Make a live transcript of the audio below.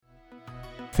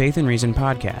Faith and Reason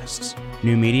podcasts,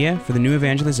 new media for the new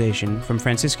evangelization from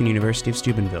Franciscan University of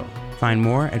Steubenville. Find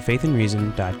more at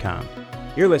faithandreason.com.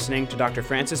 You're listening to Dr.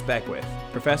 Francis Beckwith,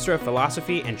 Professor of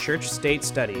Philosophy and Church-State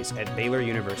Studies at Baylor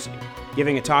University,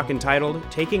 giving a talk entitled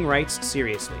Taking Rites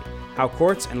Seriously, How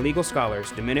Courts and Legal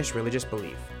Scholars Diminish Religious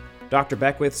Belief. Dr.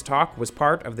 Beckwith's talk was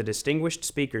part of the Distinguished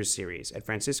Speakers Series at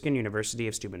Franciscan University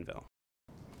of Steubenville.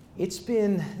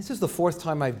 This is the fourth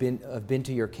time I've been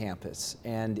to your campus,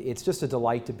 and it's just a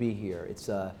delight to be here.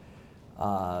 There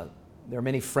are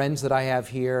many friends that I have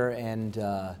here, and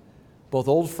both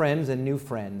old friends and new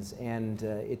friends, and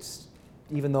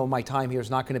even though my time here is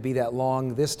not going to be that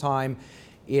long this time,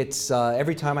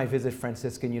 every time I visit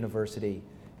Franciscan University,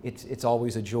 it's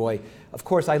always a joy. Of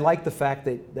course, I like the fact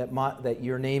that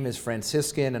your name is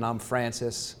Franciscan and I'm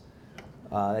Francis.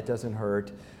 That doesn't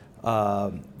hurt.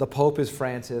 The Pope is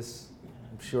Francis.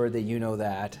 I'm sure that you know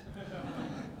that.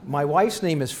 My wife's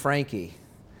name is Frankie.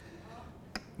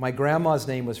 My grandma's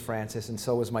name was Francis, and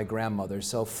so was my grandmother's.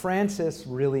 So Francis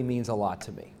really means a lot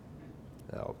to me.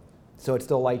 So it's a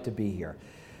delight to be here.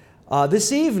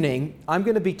 This evening, I'm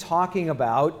going to be talking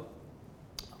about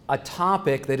a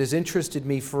topic that has interested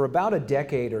me for about a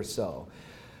decade or so.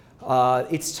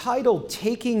 It's titled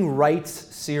Taking Rites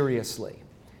Seriously.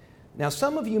 Now,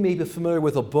 some of you may be familiar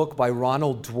with a book by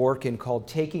Ronald Dworkin called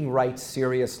Taking Rites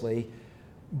Seriously,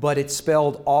 but it's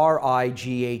spelled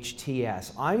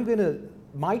R-I-G-H-T-S.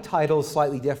 My title is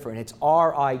slightly different. It's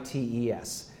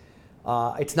R-I-T-E-S.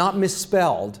 It's not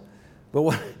misspelled,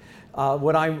 but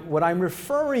what I'm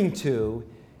referring to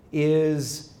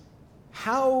is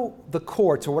how the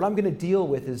courts, or what I'm going to deal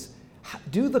with is,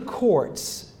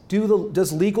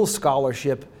 does legal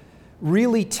scholarship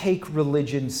really take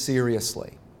religion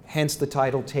seriously? Hence the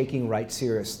title, Taking Rites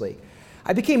Seriously.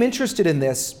 I became interested in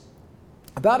this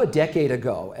about a decade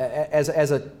ago as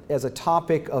a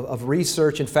topic of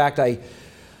research. In fact, I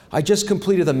just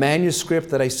completed a manuscript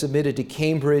that I submitted to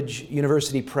Cambridge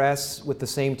University Press with the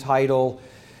same title,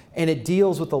 and it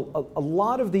deals with a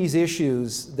lot of these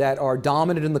issues that are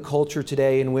dominant in the culture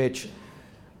today, in which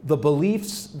the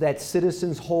beliefs that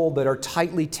citizens hold that are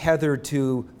tightly tethered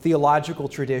to theological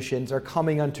traditions are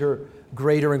coming under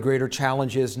greater and greater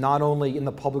challenges, not only in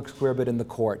the public square but in the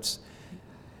courts.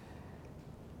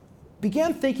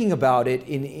 Began thinking about it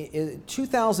in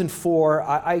 2004.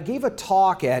 I gave a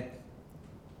talk at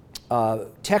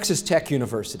Texas Tech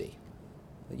University.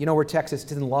 You know where Texas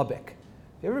is? In Lubbock.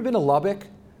 Have you ever been to Lubbock?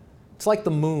 It's like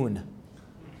the moon,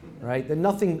 right? I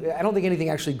don't think anything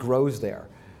actually grows there.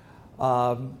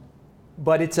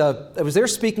 But I was there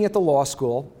speaking at the law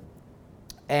school,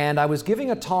 and I was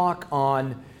giving a talk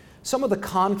on some of the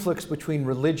conflicts between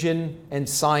religion and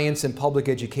science and public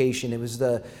education. It was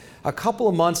a couple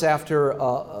of months after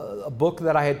a book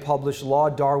that I had published, Law,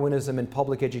 Darwinism, and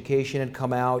Public Education, had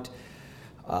come out.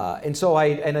 And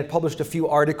I published a few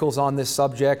articles on this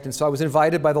subject. And so I was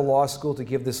invited by the law school to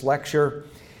give this lecture.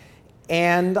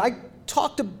 And I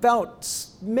talked about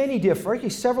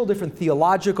several different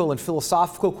theological and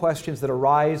philosophical questions that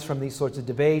arise from these sorts of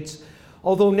debates,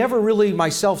 although never really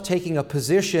myself taking a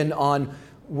position on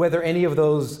whether any of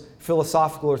those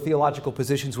philosophical or theological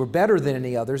positions were better than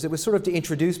any others. It was sort of to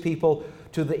introduce people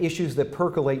to the issues that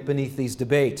percolate beneath these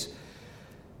debates.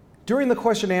 During the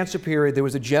question and answer period, there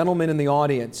was a gentleman in the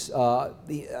audience.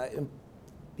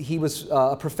 He was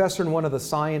a professor in one of the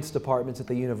science departments at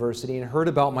the university and heard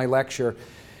about my lecture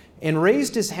and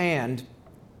raised his hand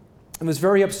and was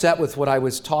very upset with what I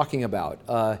was talking about.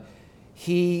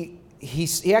 He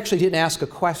actually didn't ask a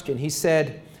question. He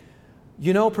said,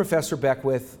 "You know, Professor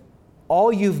Beckwith,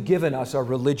 all you've given us are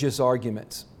religious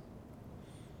arguments."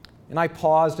 And I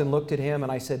paused and looked at him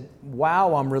and I said,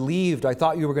 "Wow, I'm relieved. I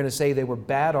thought you were going to say they were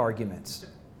bad arguments."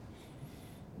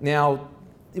 Now,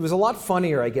 it was a lot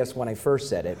funnier, I guess, when I first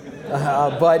said it.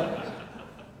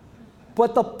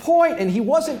 But the point, and he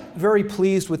wasn't very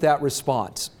pleased with that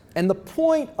response. And the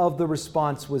point of the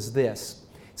response was this.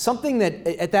 Something that,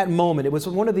 at that moment, it was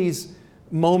one of these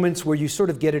moments where you sort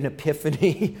of get an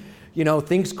epiphany,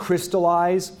 things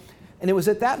crystallize. And it was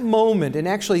at that moment, and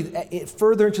actually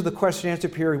further into the question and answer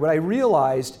period, when I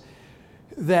realized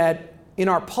that in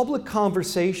our public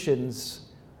conversations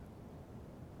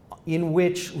in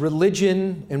which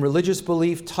religion and religious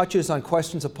belief touches on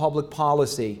questions of public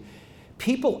policy,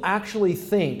 people actually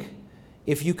think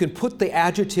if you can put the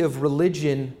adjective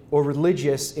religion or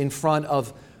religious in front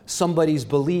of somebody's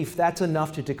belief, that's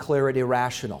enough to declare it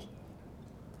irrational.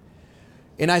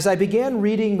 And as I began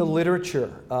reading the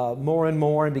literature more and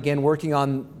more and began working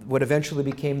on what eventually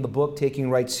became the book,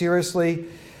 Taking Rites Seriously,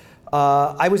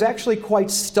 I was actually quite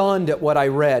stunned at what I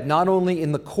read, not only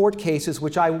in the court cases,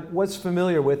 which I was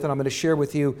familiar with, and I'm going to share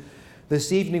with you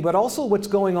this evening, but also what's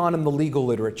going on in the legal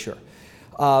literature.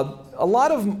 A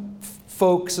lot of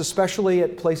folks, especially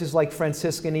at places like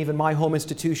Franciscan, even my home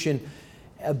institution,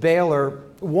 Baylor,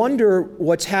 wonder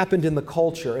what's happened in the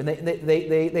culture. And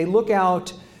they look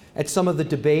out at some of the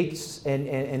debates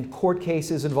and court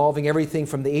cases involving everything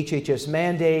from the HHS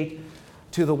mandate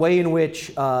to the way in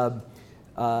which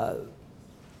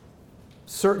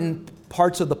certain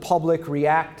parts of the public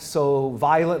react so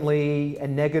violently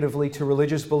and negatively to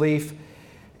religious belief.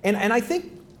 And I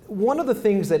think one of the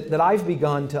things that I've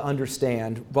begun to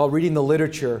understand while reading the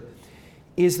literature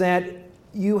is that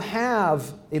you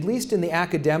have, at least in the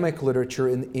academic literature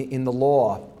in the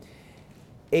law,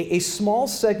 a small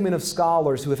segment of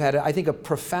scholars who have had, I think, a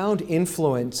profound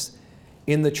influence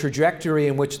in the trajectory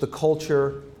in which the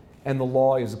culture and the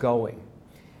law is going.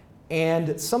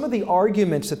 And some of the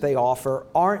arguments that they offer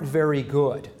aren't very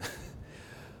good.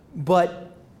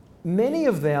 But many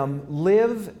of them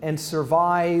live and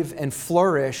survive and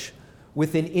flourish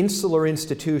within insular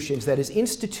institutions, that is,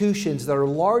 institutions that are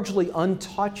largely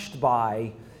untouched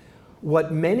by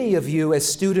what many of you as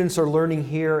students are learning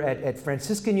here at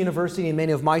Franciscan University, and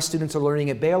many of my students are learning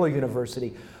at Baylor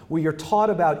University, where you're taught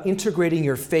about integrating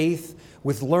your faith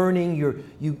with learning.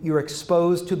 You're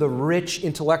exposed to the rich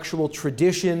intellectual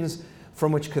traditions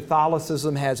from which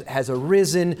Catholicism has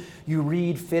arisen. You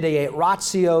read Fide et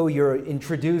Ratio. You're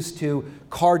introduced to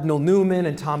Cardinal Newman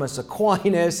and Thomas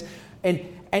Aquinas.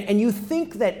 And you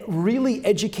think that really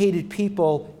educated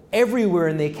people everywhere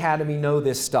in the academy know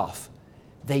this stuff.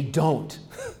 They don't.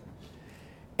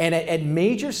 And at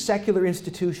major secular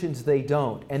institutions, they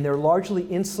don't. And they're largely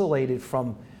insulated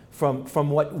from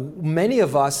what many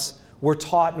of us were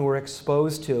taught and were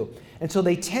exposed to. And so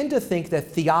they tend to think that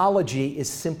theology is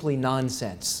simply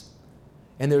nonsense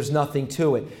and there's nothing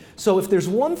to it. So if there's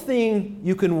one thing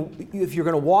if you're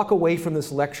going to walk away from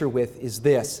this lecture with, is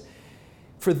this.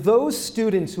 For those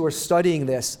students who are studying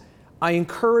this, I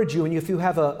encourage you, and if you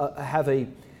have a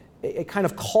kind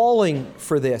of calling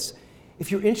for this, if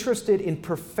you're interested in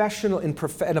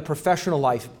a professional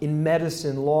life, in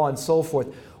medicine, law, and so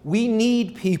forth, we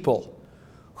need people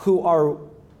who are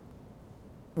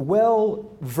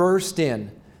well versed in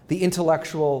the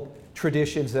intellectual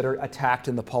traditions that are attacked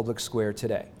in the public square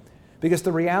today. Because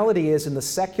the reality is, in the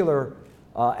secular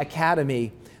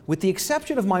academy, with the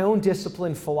exception of my own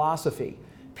discipline, philosophy,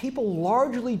 people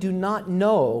largely do not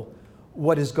know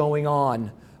what is going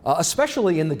on,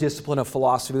 especially in the discipline of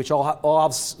philosophy, which I'll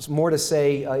have more to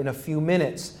say in a few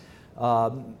minutes.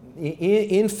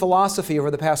 In philosophy,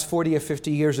 over the past 40 or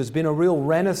 50 years, there's been a real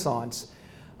renaissance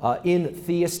in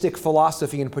theistic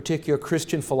philosophy, in particular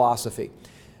Christian philosophy.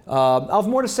 I'll have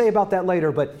more to say about that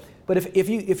later, but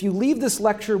if you leave this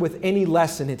lecture with any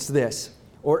lesson, it's this,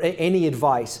 or any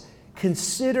advice.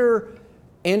 Consider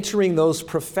entering those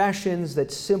professions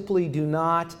that simply do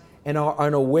not and are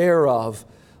unaware of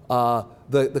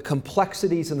the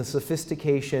complexities and the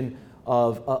sophistication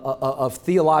of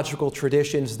theological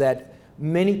traditions that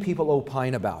many people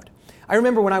opine about. I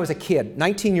remember when I was a kid,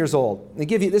 19 years old.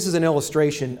 This is an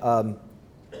illustration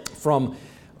from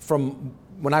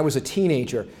when I was a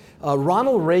teenager.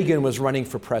 Ronald Reagan was running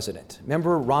for president.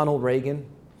 Remember Ronald Reagan?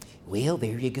 Well,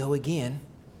 there you go again,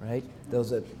 right?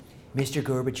 Those are, Mr.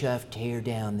 Gorbachev, tear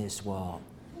down this wall.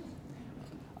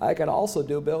 I can also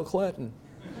do Bill Clinton.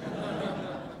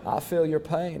 I feel your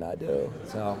pain, I do.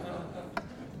 So,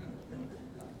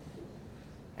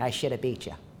 I should have beat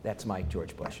you. That's my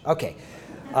George Bush. Okay.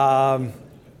 In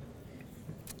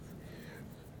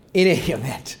any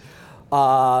event,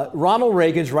 Ronald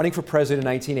Reagan's running for president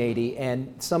in 1980,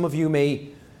 and some of you may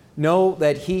know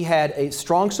that he had a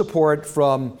strong support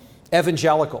from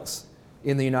evangelicals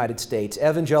in the United States.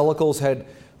 Evangelicals had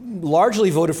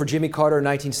largely voted for Jimmy Carter in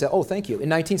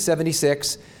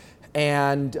 1976,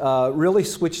 and really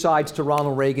switched sides to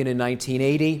Ronald Reagan in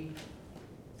 1980.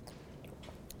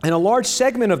 And a large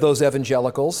segment of those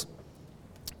evangelicals,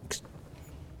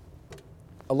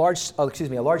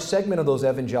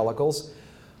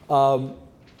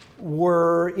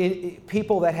 were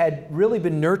people that had really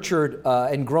been nurtured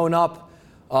and grown up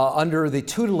under the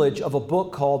tutelage of a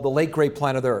book called The Late Great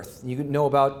Planet Earth. You know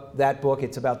about that book.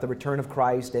 It's about the return of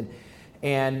Christ,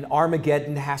 and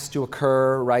Armageddon has to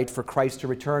occur, right, for Christ to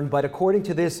return. But according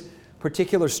to this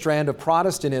particular strand of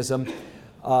Protestantism,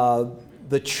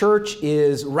 the church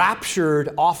is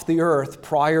raptured off the earth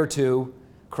prior to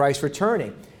Christ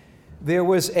returning. There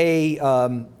was a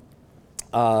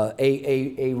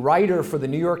writer for the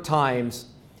New York Times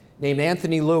named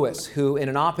Anthony Lewis, who in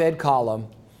an op-ed column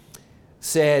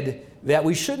said that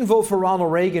we shouldn't vote for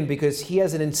Ronald Reagan because he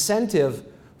has an incentive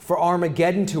for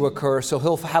Armageddon to occur, so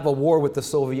he'll have a war with the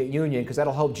Soviet Union because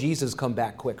that'll help Jesus come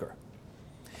back quicker.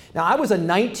 Now, I was a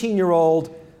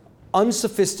 19-year-old,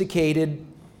 unsophisticated,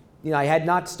 I had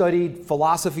not studied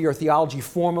philosophy or theology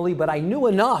formally, but I knew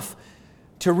enough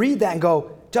to read that and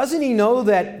go, doesn't he know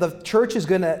that the church is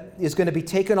going to be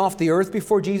taken off the earth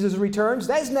before Jesus returns?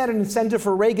 Isn't that an incentive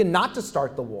for Reagan not to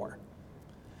start the war?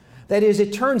 That is,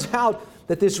 it turns out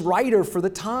that this writer for the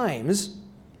Times,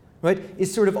 right,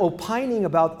 is sort of opining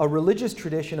about a religious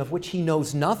tradition of which he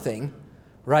knows nothing,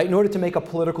 right, in order to make a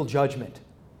political judgment.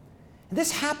 And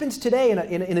this happens today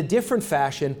in a different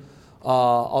fashion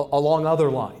along other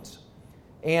lines.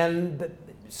 And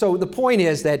so the point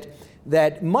is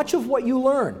that much of what you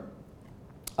learn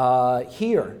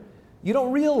here, you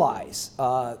don't realize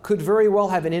could very well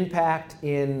have an impact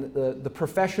in the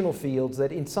professional fields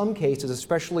that in some cases,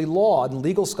 especially law and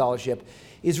legal scholarship,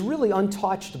 is really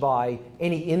untouched by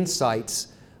any insights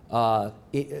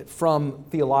from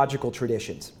theological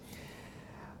traditions.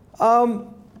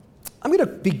 I'm going to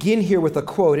begin here with a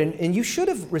quote, and you should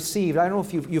have received, I don't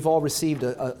know if you've all received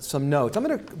some notes. I'm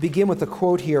going to begin with a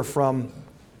quote here from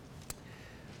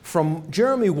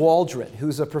Jeremy Waldron,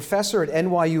 who's a professor at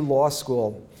NYU Law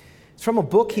School. It's from a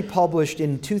book he published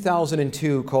in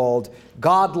 2002 called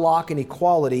God, Locke, and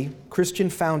Equality, Christian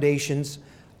Foundations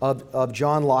of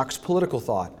John Locke's Political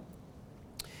Thought.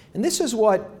 And this is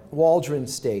what Waldron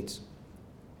states.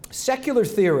 Secular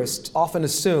theorists often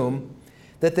assume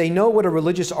that they know what a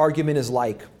religious argument is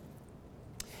like.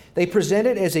 They present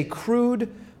it as a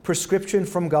crude prescription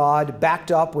from God,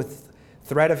 backed up with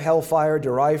threat of hellfire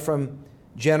derived from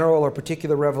general or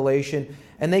particular revelation,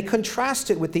 and they contrast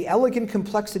it with the elegant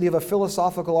complexity of a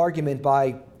philosophical argument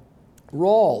by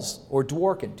Rawls or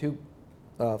Dworkin, two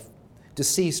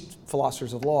deceased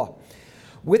philosophers of law.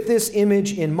 With this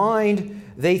image in mind,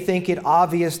 they think it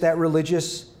obvious that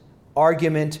religious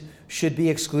argument should be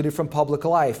excluded from public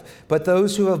life. But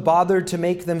those who have bothered to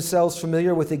make themselves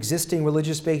familiar with existing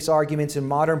religious-based arguments in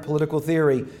modern political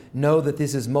theory know that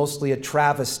this is mostly a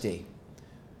travesty.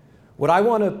 What I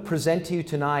want to present to you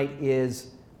tonight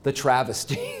is the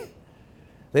travesty.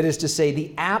 That is to say,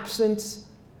 the absence,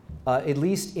 at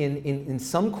least in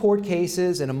some court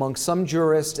cases and among some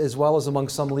jurists, as well as among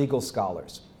some legal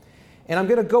scholars. And I'm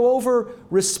going to go over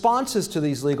responses to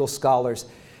these legal scholars.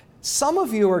 Some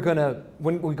of you are going to,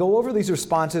 when we go over these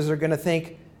responses, are going to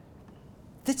think,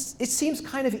 it seems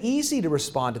kind of easy to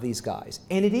respond to these guys.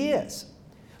 And it is.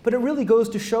 But it really goes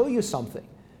to show you something,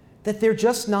 that they're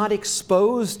just not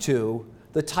exposed to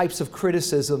the types of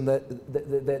criticism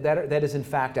that is in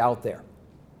fact out there.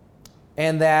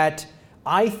 And that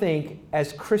I think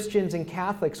as Christians and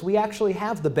Catholics, we actually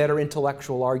have the better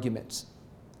intellectual arguments.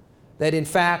 That in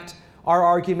fact, our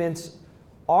arguments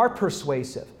are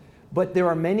persuasive. But there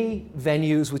are many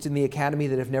venues within the academy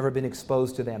that have never been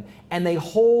exposed to them. And they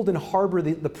hold and harbor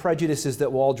the prejudices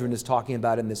that Waldron is talking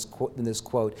about in this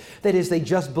quote. That is, they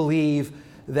just believe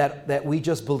that we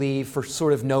just believe for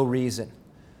sort of no reason.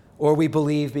 Or we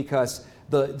believe because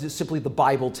simply the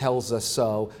Bible tells us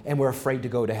so, and we're afraid to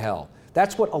go to hell.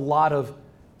 That's what a lot of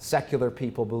secular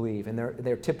people believe, and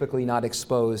they're typically not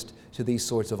exposed to these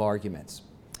sorts of arguments.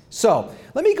 So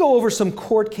let me go over some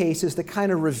court cases that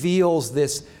kind of reveals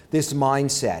this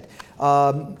mindset.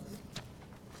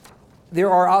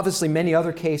 There are obviously many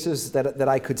other cases that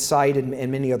I could cite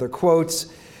and many other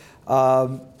quotes,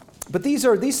 but these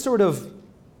sort of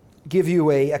give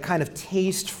you a kind of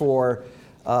taste for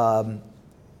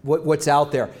what's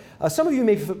out there. Some of you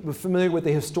may be familiar with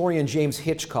the historian James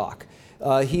Hitchcock.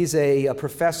 He's a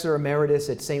professor emeritus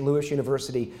at St. Louis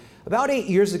University. About 8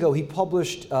 years ago, he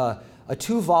published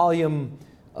two volumes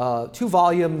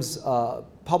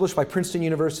published by Princeton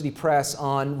University Press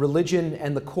on religion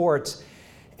and the courts.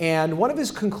 And one of his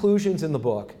conclusions in the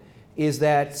book is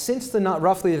that since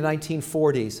roughly the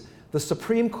 1940s, the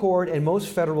Supreme Court and most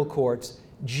federal courts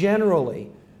generally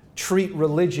treat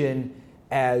religion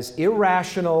as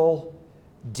irrational,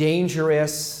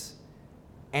 dangerous,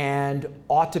 and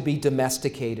ought to be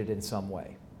domesticated in some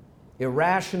way.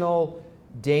 Irrational,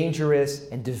 dangerous,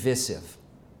 and divisive.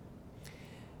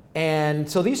 And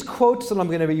so these quotes that I'm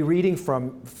going to be reading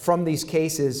from these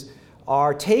cases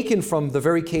are taken from the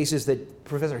very cases that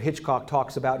Professor Hitchcock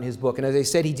talks about in his book. And as I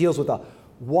said, he deals with a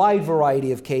wide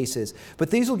variety of cases.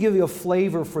 But these will give you a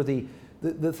flavor for the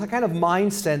kind of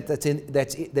mindset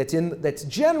that's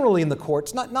generally in the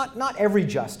courts. Not every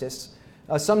justice.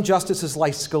 Some justices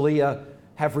like Scalia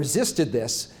have resisted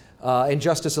this, and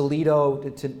Justice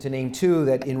Alito, to name two,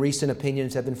 that in recent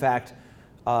opinions have in fact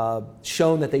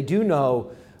shown that they do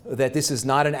know that this is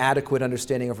not an adequate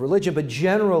understanding of religion, but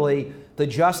generally the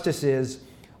justices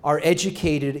are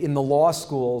educated in the law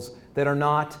schools that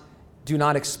do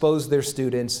not expose their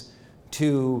students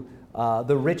to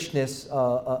the richness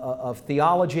of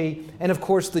theology. And of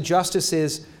course, the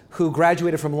justices who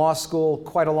graduated from law school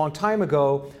quite a long time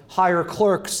ago hire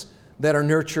clerks that are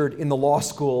nurtured in the law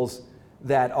schools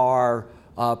that are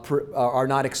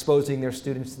not exposing their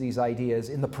students to these ideas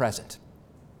in the present.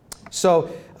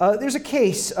 So there's a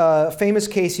case, famous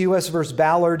case, U.S. versus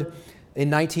Ballard in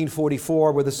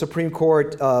 1944, where the Supreme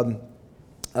Court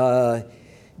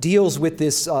deals with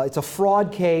this. It's a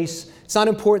fraud case. It's not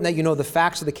important that you know the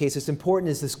facts of the case. It's important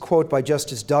is this quote by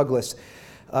Justice Douglas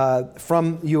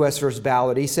from U.S. versus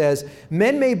Ballard. He says,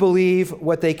 "Men may believe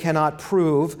what they cannot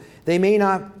prove. They may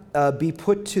not be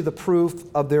put to the proof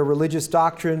of their religious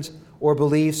doctrines or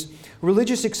beliefs.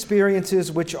 Religious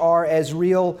experiences which are as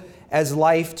real as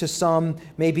life to some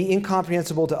may be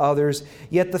incomprehensible to others,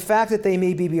 yet the fact that they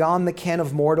may be beyond the ken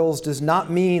of mortals does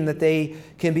not mean that they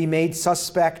can be made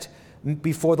suspect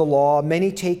before the law.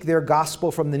 Many take their gospel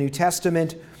from the New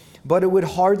Testament, but it would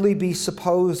hardly be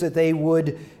supposed that they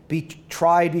would be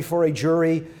tried before a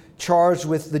jury charged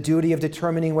with the duty of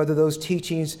determining whether those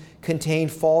teachings contain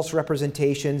false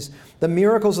representations. The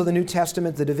miracles of the New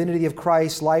Testament, the divinity of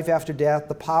Christ, life after death,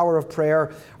 the power of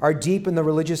prayer are deep in the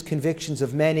religious convictions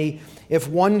of many. If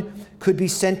one could be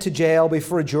sent to jail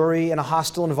before a jury in a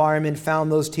hostile environment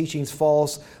found those teachings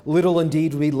false, little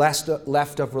indeed would be left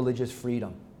of religious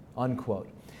freedom." Unquote.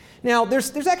 Now,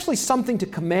 there's actually something to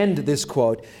commend this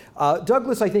quote.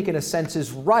 Douglas, I think, in a sense,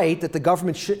 is right that the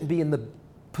government shouldn't be in the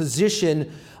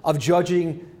position of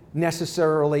judging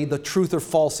necessarily the truth or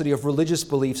falsity of religious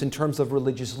beliefs in terms of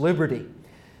religious liberty.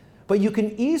 But you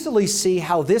can easily see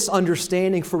how this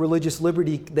understanding for religious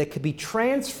liberty that could be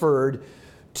transferred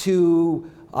to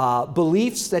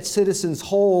beliefs that citizens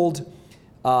hold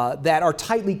that are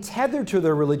tightly tethered to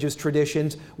their religious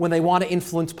traditions when they want to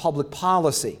influence public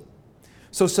policy.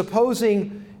 So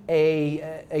supposing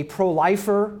a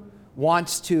pro-lifer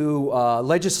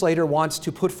legislator wants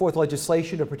to put forth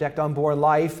legislation to protect unborn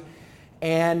life,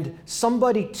 and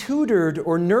somebody tutored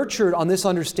or nurtured on this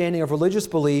understanding of religious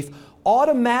belief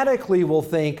automatically will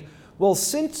think, well,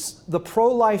 since the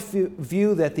pro-life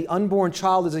view that the unborn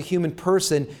child is a human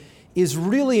person is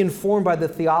really informed by the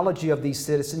theology of these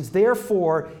citizens,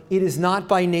 therefore it is not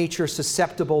by nature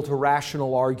susceptible to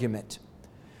rational argument.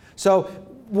 So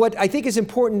what I think is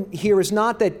important here is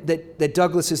not that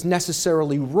Douglas is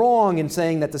necessarily wrong in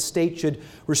saying that the state should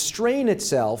restrain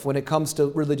itself when it comes to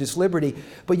religious liberty,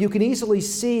 but you can easily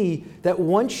see that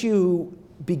once you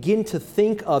begin to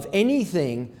think of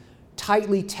anything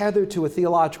tightly tethered to a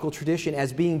theological tradition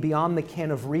as being beyond the ken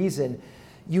of reason,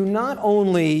 you not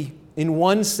only, in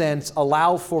one sense,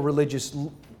 allow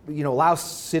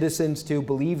citizens to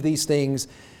believe these things,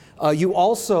 you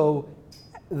also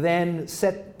then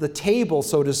set the table,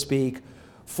 so to speak,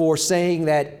 for saying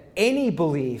that any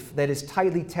belief that is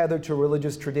tightly tethered to a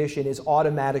religious tradition is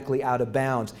automatically out of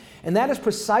bounds. And that is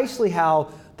precisely how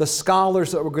the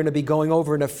scholars that we're going to be going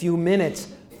over in a few minutes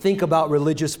think about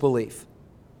religious belief.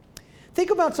 Think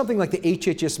about something like the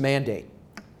HHS mandate,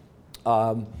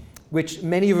 which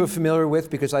many of you are familiar with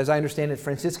because, as I understand it,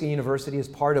 Franciscan University is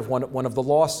part of one of the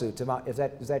lawsuits. Is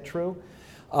that true?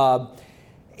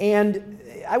 And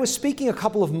I was speaking a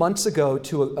couple of months ago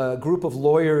to a group of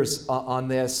lawyers on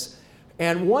this,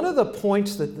 and one of the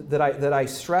points that I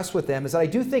stress with them is that I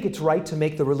do think it's right to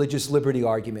make the religious liberty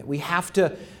argument. We have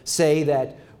to say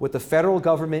that what the federal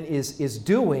government is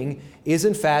doing is,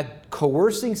 in fact,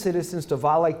 coercing citizens to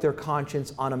violate their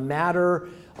conscience on a matter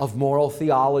of moral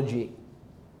theology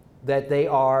that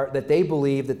they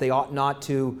believe that they ought not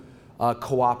to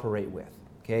cooperate with.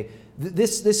 Okay.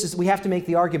 We have to make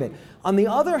the argument. On the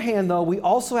other hand, though, we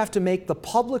also have to make the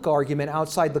public argument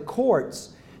outside the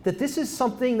courts that this is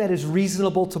something that is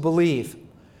reasonable to believe.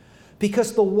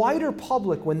 Because the wider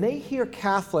public, when they hear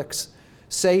Catholics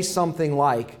say something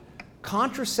like,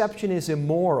 contraception is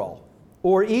immoral,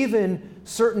 or even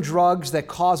certain drugs that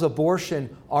cause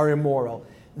abortion are immoral,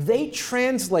 they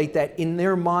translate that in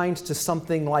their minds to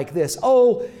something like this.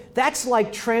 Oh, that's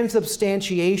like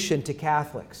transubstantiation to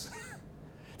Catholics.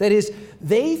 That is,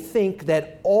 they think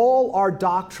that all our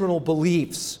doctrinal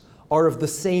beliefs are of the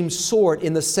same sort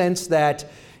in the sense that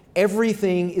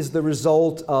everything is the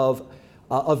result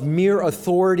of mere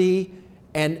authority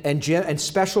and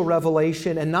special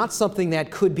revelation and not something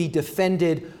that could be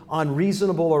defended on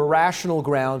reasonable or rational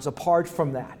grounds apart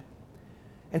from that.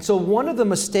 And so one of the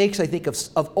mistakes, I think,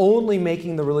 of only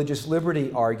making the religious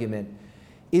liberty argument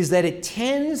is that it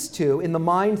tends to, in the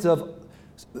minds of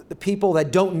people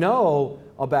that don't know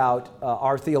about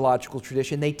our theological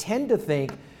tradition, they tend to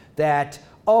think that,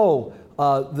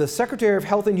 the Secretary of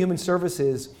Health and Human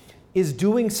Services is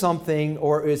doing something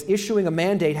or is issuing a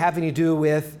mandate having to do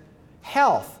with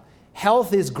health.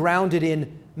 Health is grounded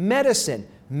in medicine.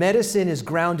 Medicine is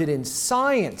grounded in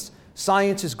science.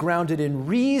 Science is grounded in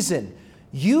reason.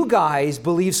 You guys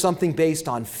believe something based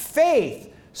on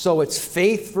faith, so it's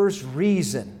faith versus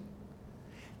reason.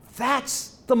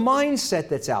 That's the mindset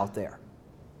that's out there.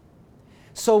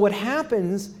 So what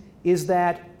happens is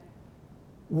that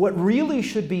what really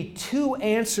should be two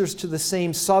answers to the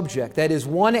same subject, that is,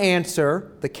 one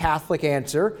answer, the Catholic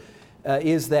answer,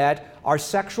 is that our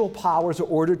sexual powers are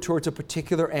ordered towards a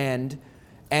particular end,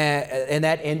 and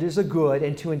that end is a good,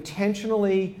 and to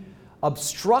intentionally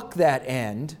obstruct that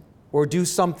end or do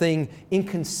something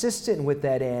inconsistent with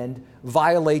that end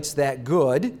violates that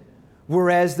good.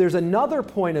 Whereas there's another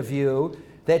point of view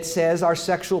that says our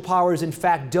sexual powers in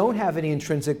fact don't have any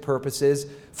intrinsic purposes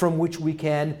from which we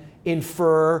can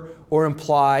infer or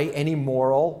imply any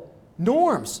moral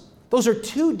norms. Those are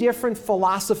two different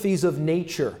philosophies of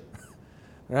nature,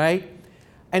 right?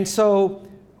 And so,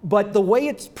 but the way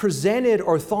it's presented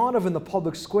or thought of in the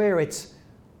public square, it's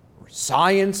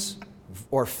science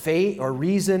or faith or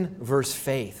reason versus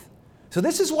faith. So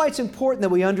this is why it's important that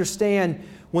we understand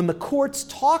when the courts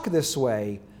talk this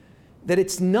way, that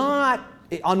it's not,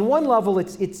 on one level,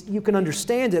 it's you can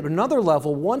understand it, but another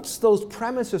level, once those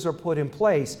premises are put in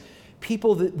place,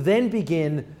 people then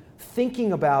begin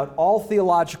thinking about all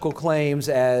theological claims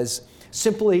as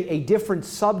simply a different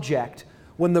subject,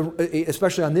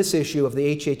 especially on this issue of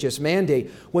the HHS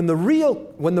mandate, when the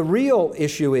real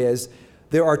issue is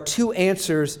there are two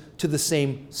answers to the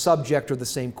same subject or the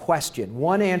same question.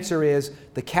 One answer is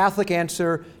the Catholic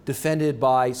answer, defended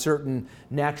by certain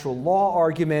natural law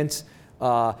arguments,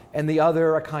 and the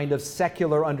other a kind of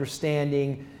secular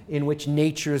understanding in which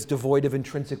nature is devoid of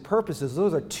intrinsic purposes.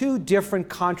 Those are two different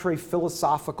contrary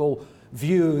philosophical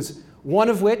views, one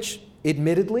of which,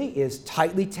 admittedly, is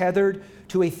tightly tethered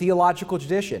to a theological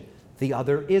tradition. The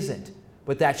other isn't,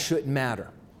 but that shouldn't matter.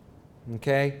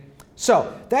 Okay?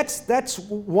 So that's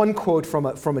one quote from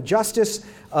a justice.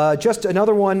 Just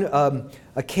another one,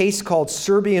 a case called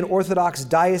Serbian Orthodox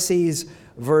Diocese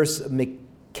versus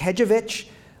Mikejevic.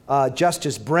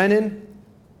 Justice Brennan,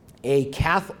 a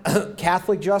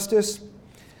Catholic justice,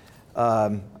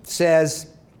 says,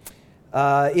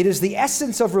 it is the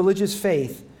essence of religious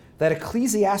faith that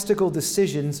ecclesiastical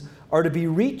decisions are to be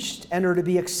reached and are to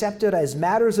be accepted as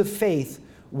matters of faith,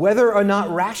 whether or not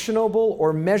rationable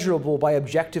or measurable by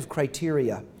objective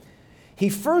criteria. He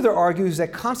further argues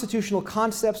that constitutional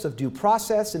concepts of due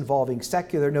process involving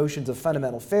secular notions of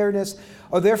fundamental fairness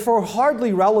are therefore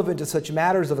hardly relevant to such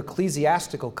matters of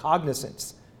ecclesiastical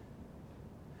cognizance.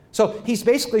 So he's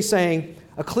basically saying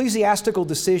ecclesiastical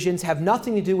decisions have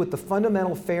nothing to do with the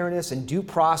fundamental fairness and due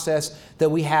process that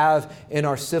we have in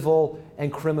our civil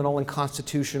and criminal and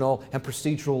constitutional and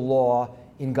procedural law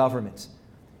in governments.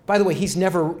 By the way,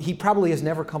 he probably has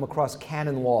never come across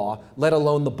canon law, let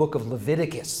alone the book of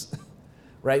Leviticus,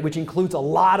 right, which includes a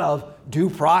lot of due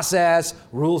process,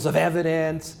 rules of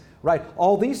evidence, right,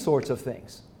 all these sorts of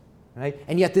things, right?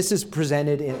 And yet this is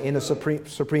presented in a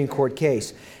Supreme Court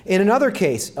case. In another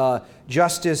case,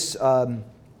 Justice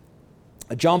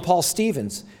John Paul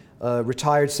Stevens,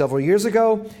 retired several years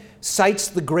ago, cites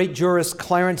the great jurist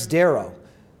Clarence Darrow.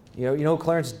 You know who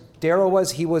Clarence Darrow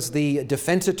was? He was the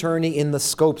defense attorney in the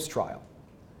Scopes trial.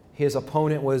 His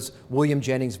opponent was William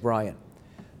Jennings Bryan,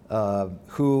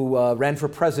 who ran for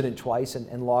president twice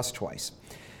and lost twice.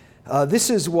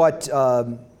 This is what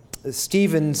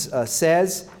Stevens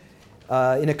says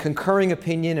in a concurring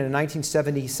opinion in a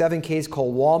 1977 case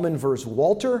called Wallman versus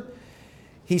Walter.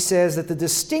 He says that the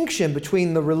distinction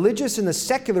between the religious and the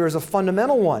secular is a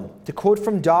fundamental one. To quote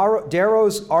from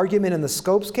Darrow's argument in the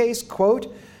Scopes case,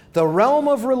 quote, "The realm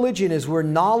of religion is where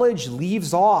knowledge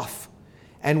leaves off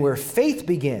and where faith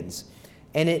begins,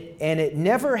 and it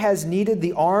never has needed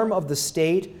the arm of the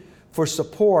state for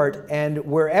support, and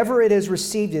wherever it has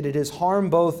received it, it has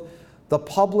harmed both the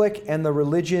public and the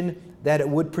religion that it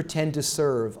would pretend to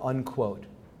serve," unquote.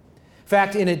 In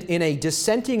fact, in a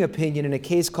dissenting opinion in a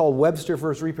case called Webster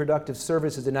versus Reproductive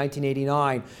Services in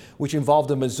 1989, which involved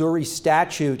a Missouri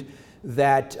statute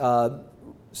that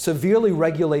severely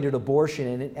regulated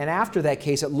abortion, and after that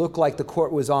case, it looked like the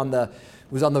court was on the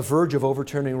verge of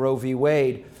overturning Roe v.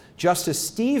 Wade. Justice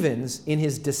Stevens, in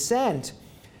his dissent,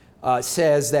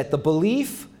 says that the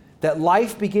belief that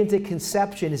life begins at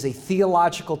conception is a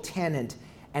theological tenet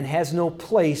and has no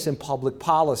place in public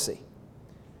policy.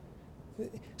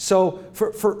 So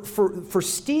for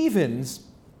Stevens,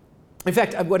 In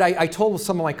fact, what I told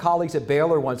some of my colleagues at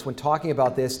Baylor once when talking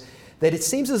about this, that it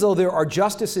seems as though there are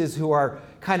justices who are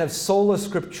kind of sola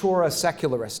scriptura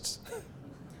secularists.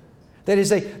 That is,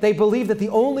 they believe that the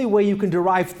only way you can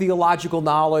derive theological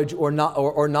knowledge or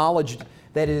knowledge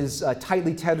that is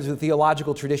tightly tethered to the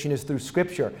theological tradition is through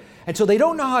Scripture. And so they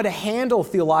don't know how to handle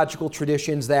theological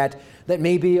traditions that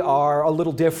maybe are a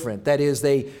little different. That is,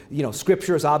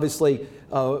 Scripture is obviously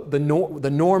the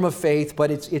norm of faith,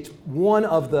 but it's one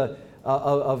of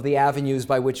the avenues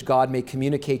by which God may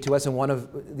communicate to us, and one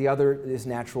of the other is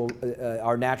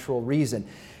our natural reason.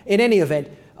 In any event,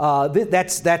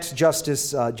 that's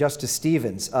Justice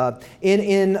Stevens.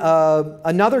 In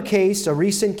another case, a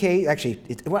recent case, actually,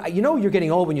 you're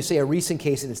getting old when you say a recent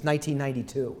case, and it's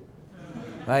 1992,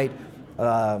 right?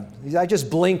 I just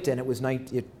blinked, and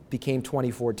it became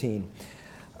 2014.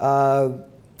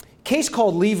 Case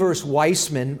called Lee versus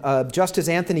Weissman. Justice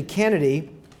Anthony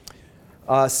Kennedy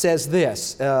says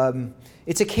this.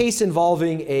 It's a case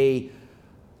involving a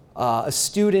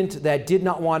student that did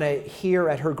not want to hear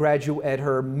at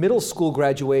her middle school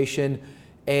graduation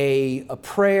a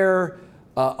prayer,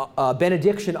 a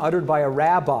benediction uttered by a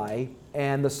rabbi,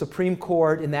 and the Supreme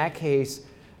Court in that case,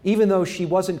 even though she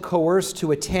wasn't coerced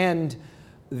to attend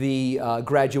the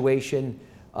graduation,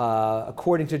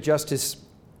 according to Justice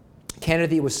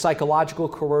Kennedy, it was psychological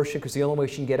coercion, because the only way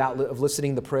she can get out of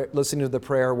listening to the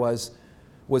prayer was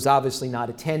obviously not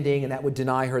attending, and that would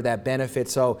deny her that benefit.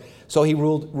 So he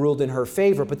ruled in her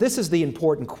favor. But this is the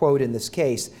important quote in this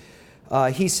case.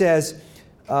 He says,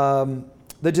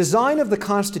 the design of the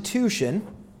Constitution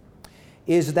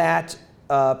is that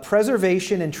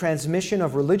preservation and transmission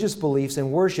of religious beliefs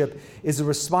and worship is a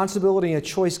responsibility and a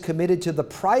choice committed to the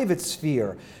private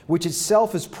sphere, which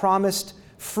itself is promised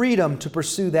freedom to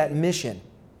pursue that mission.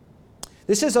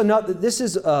 This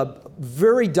is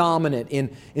very dominant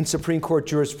in Supreme Court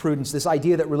jurisprudence, this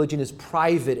idea that religion is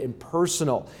private and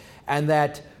personal, and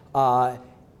that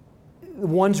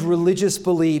one's religious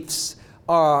beliefs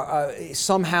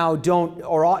somehow don't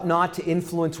or ought not to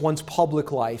influence one's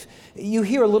public life. You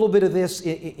hear a little bit of this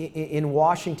in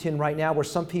Washington right now, where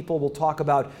some people will talk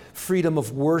about freedom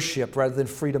of worship rather than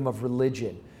freedom of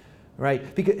religion. Right?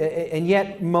 And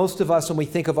yet, most of us, when we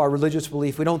think of our religious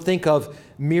belief, we don't think of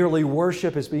merely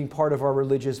worship as being part of our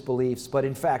religious beliefs, but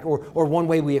in fact, or one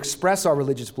way we express our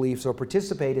religious beliefs or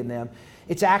participate in them,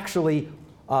 it's actually,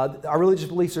 our religious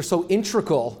beliefs are so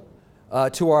integral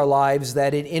to our lives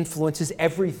that it influences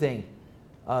everything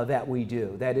that we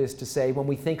do. That is to say, when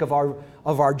we think of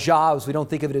our jobs, we don't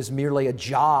think of it as merely a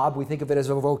job, we think of it as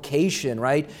a vocation,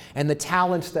 right? And the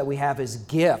talents that we have as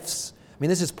gifts. I mean,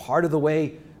 this is part of the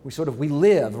way we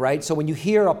live, right? So when you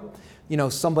hear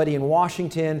somebody in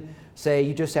Washington say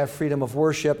you just have freedom of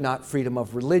worship, not freedom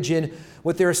of religion,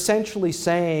 what they're essentially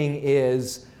saying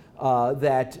is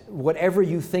that whatever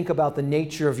you think about the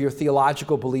nature of your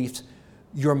theological beliefs,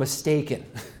 you're mistaken.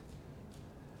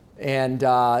 And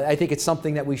I think it's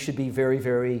something that we should be very,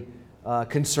 very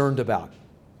concerned about.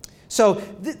 So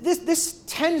this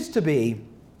tends to be,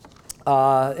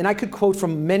 and I could quote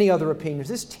from many other opinions,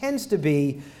 this tends to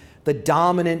be the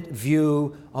dominant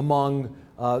view among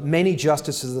many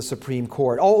justices of the Supreme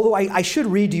Court. Although I should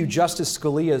read to you Justice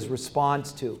Scalia's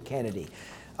response to Kennedy.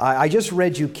 I just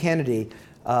read you Kennedy,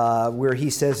 where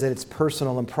he says that it's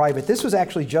personal and private. This was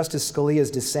actually Justice Scalia's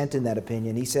dissent in that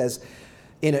opinion. He says,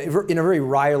 in a very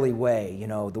Riley way,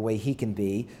 the way he can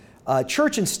be,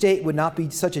 church and state would not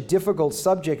be such a difficult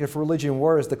subject if religion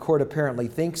were, as the court apparently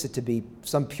thinks it to be,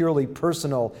 some purely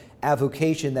personal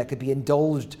avocation that could be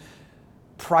indulged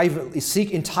privately,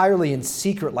 entirely in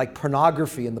secret, like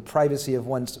pornography in the privacy of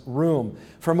one's room.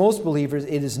 For most believers,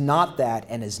 it is not that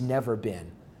and has never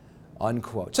been,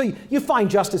 unquote. So you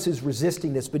find justices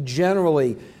resisting this, but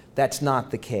generally that's not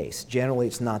the case. Generally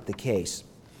it's not the case.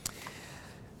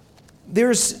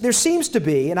 There seems to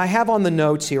be, and I have on the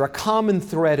notes here, a common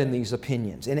thread in these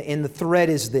opinions, and the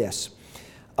thread is this,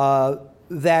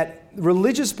 that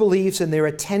religious beliefs and their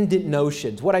attendant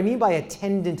notions, what I mean by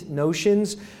attendant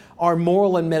notions are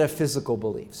moral and metaphysical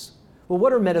beliefs. Well,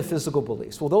 what are metaphysical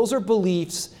beliefs? Well, those are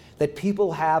beliefs that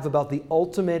people have about the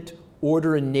ultimate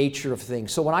order and nature of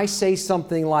things. So when I say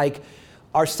something like,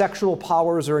 our sexual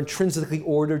powers are intrinsically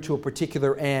ordered to a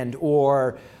particular end,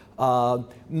 or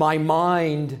my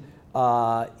mind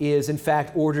is in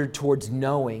fact ordered towards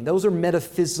knowing, those are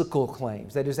metaphysical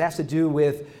claims. That is, has to do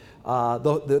with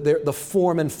the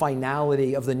form and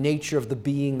finality of the nature of the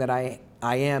being that I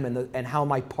am, and how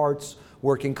my parts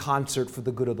work in concert for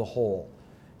the good of the whole.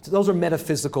 So those are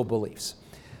metaphysical beliefs.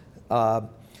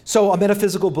 So a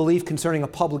metaphysical belief concerning a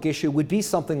public issue would be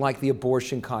something like the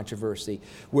abortion controversy,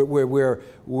 where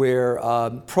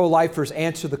pro-lifers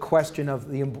answer the question of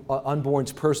the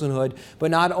unborn's personhood,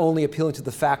 but not only appealing to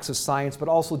the facts of science, but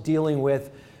also dealing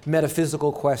with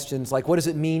metaphysical questions like, what does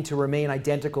it mean to remain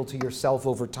identical to yourself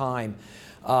over time?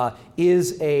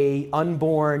 Is a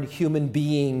unborn human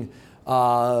being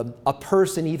a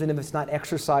person, even if it's not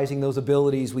exercising those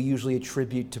abilities we usually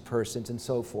attribute to persons, and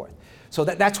so forth. So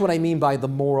that's what I mean by the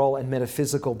moral and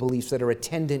metaphysical beliefs that are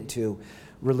attendant to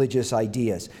religious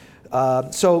ideas.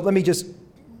 So let me just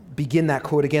begin that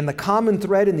quote again. The common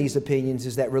thread in these opinions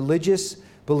is that religious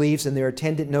beliefs and their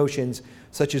attendant notions,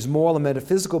 such as moral and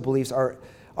metaphysical beliefs, are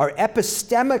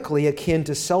epistemically akin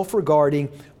to self-regarding,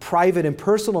 private and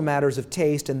personal matters of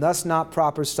taste, and thus not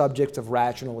proper subjects of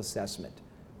rational assessment.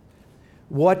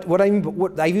 What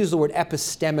I use the word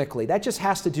epistemically. That just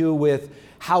has to do with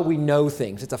how we know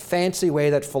things. It's a fancy way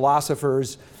that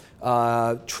philosophers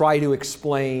try to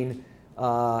explain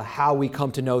how we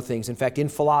come to know things. In fact, in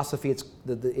philosophy,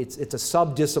 it's a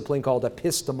sub-discipline called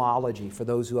epistemology. For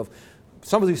those who have,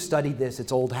 some of you studied this,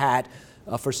 it's old hat.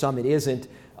 For some, it isn't.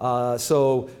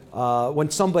 So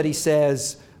when somebody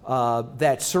says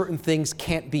that certain things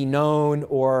can't be known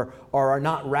or are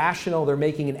not rational, they're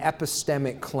making an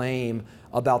epistemic claim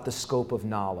about the scope of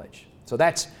knowledge. So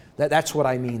that's what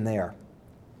I mean there.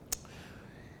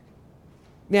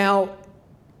 Now,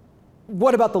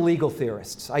 what about the legal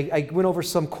theorists? I went over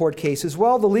some court cases.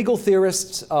 Well, the legal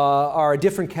theorists are a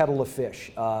different kettle of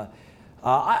fish.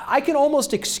 I can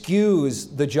almost excuse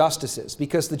the justices,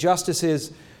 because the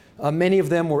justices, many of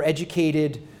them were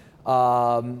educated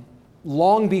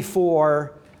long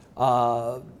before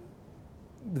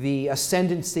the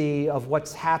ascendancy of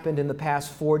what's happened in the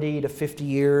past 40 to 50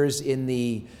 years in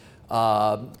the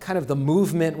kind of the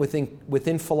movement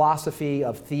within philosophy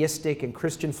of theistic and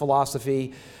Christian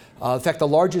philosophy. In fact, the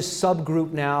largest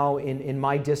subgroup now in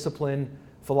my discipline,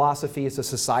 philosophy, is a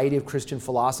Society of Christian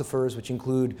Philosophers, which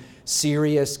include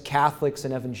serious Catholics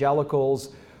and evangelicals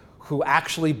who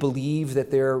actually believe that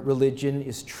their religion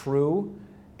is true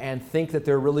and think that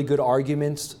there are really good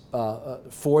arguments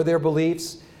for their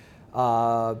beliefs.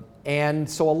 And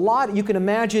so you can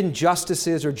imagine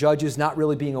justices or judges not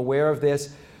really being aware of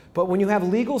this. But when you have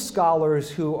legal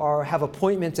scholars who have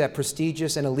appointments at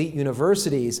prestigious and elite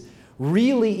universities,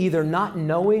 really either not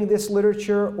knowing this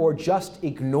literature or just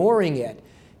ignoring it,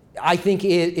 I think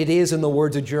it is, in the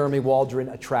words of Jeremy Waldron,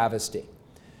 a travesty.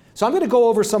 So I'm going to go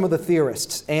over some of the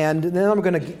theorists, and then I'm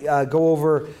going to go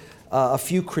over a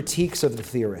few critiques of the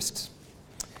theorists.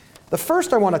 The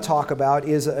first I want to talk about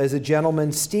is a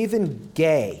gentleman, Stephen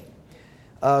Gay,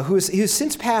 who's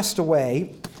since passed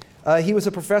away. He was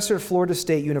a professor at Florida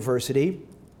State University,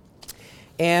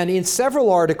 and in several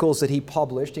articles that he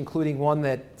published, including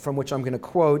one from which I'm going to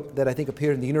quote, that I think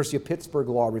appeared in the University of Pittsburgh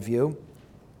Law Review,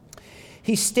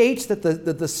 he states that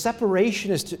the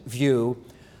separationist view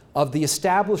of the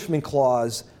Establishment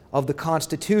Clause of the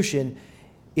Constitution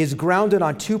is grounded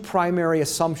on two primary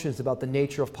assumptions about the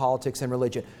nature of politics and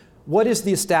religion. What is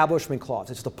the Establishment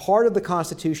Clause? It's the part of the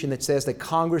Constitution that says that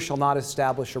Congress shall not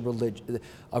establish a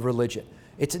religion.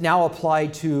 It's now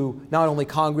applied to not only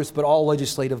Congress, but all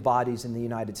legislative bodies in the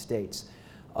United States.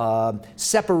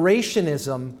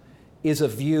 Separationism is a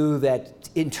view that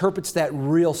interprets that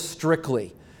real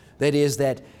strictly. That is,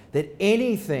 that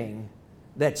anything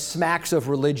that smacks of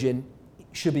religion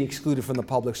should be excluded from the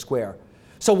public square.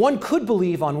 So one could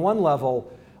believe on one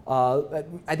level,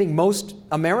 I think most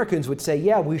Americans would say,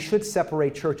 yeah, we should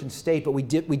separate church and state, but we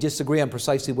disagree on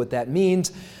precisely what that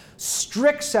means.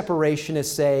 Strict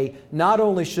separationists say not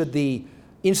only should the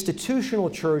institutional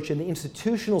church and the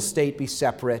institutional state be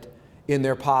separate in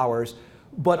their powers,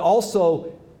 but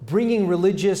also bringing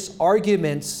religious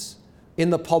arguments in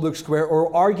the public square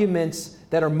or arguments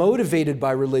that are motivated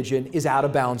by religion is out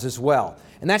of bounds as well.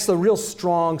 And that's the real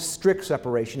strong, strict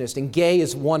separationist. And Gay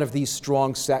is one of these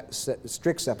strong, strict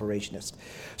separationists.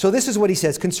 So this is what he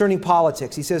says concerning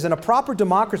politics. He says, in a proper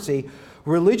democracy,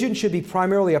 religion should be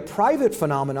primarily a private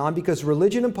phenomenon because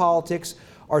religion and politics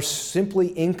are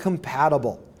simply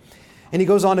incompatible. And he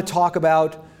goes on to talk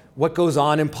about what goes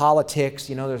on in politics.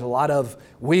 You know, there's a lot of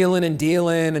wheeling and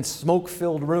dealing and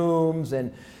smoke-filled rooms,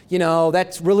 and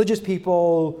that's religious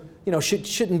people,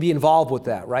 shouldn't be involved with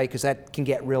that, right? Because that can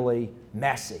get really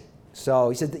messy. So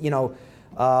he said,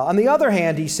 on the other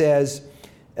hand, he says,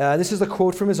 this is a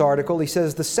quote from his article, he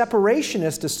says, the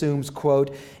separationist assumes,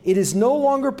 quote, it is no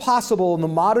longer possible in the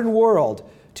modern world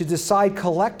to decide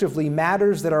collectively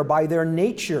matters that are by their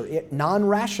nature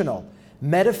non-rational,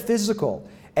 metaphysical,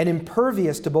 and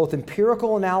impervious to both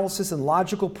empirical analysis and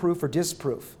logical proof or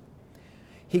disproof.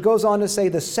 he goes on to say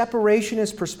the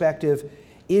separationist perspective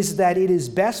is that it is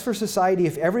best for society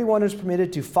if everyone is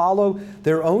permitted to follow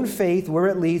their own faith where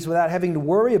it leads without having to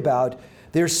worry about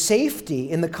their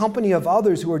safety in the company of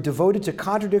others who are devoted to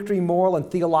contradictory moral and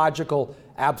theological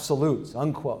absolutes,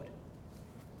 unquote.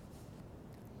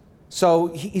 So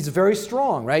he's very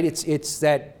strong, right? It's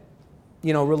that,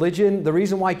 religion, the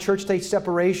reason why church-state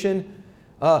separation,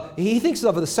 he thinks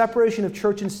of the separation of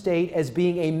church and state as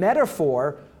being a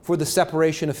metaphor for the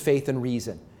separation of faith and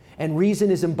reason. And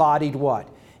reason is embodied what?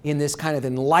 In this kind of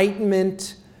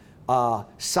Enlightenment,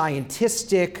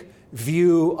 scientific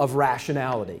view of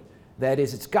rationality. That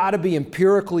is, it's got to be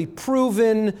empirically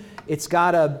proven, it's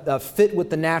got to fit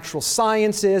with the natural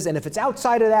sciences, and if it's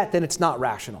outside of that, then it's not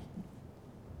rational.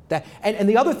 And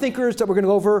the other thinkers that we're going to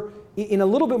go over in a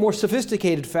little bit more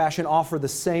sophisticated fashion offer the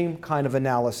same kind of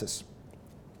analysis.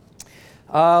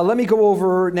 Let me go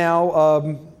over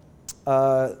now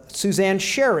Susanna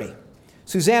Sherry,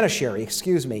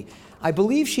 I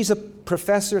believe she's a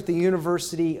professor at the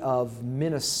University of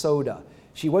Minnesota.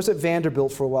 She was at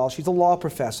Vanderbilt for a while. She's a law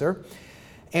professor.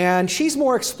 And she's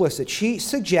more explicit. She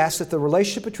suggests that the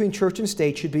relationship between church and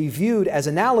state should be viewed as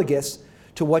analogous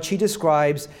to what she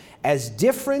describes as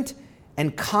different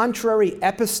and contrary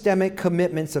epistemic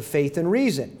commitments of faith and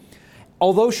reason.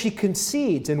 Although she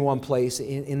concedes in one place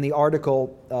in the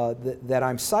article that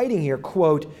I'm citing here,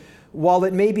 quote, while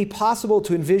it may be possible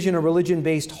to envision a religion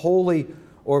based wholly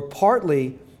or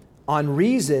partly on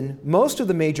reason, most of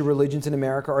the major religions in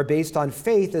America are based on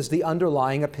faith as the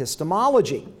underlying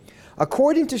epistemology.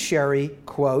 According to Sherry,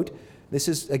 quote, this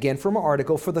is again from an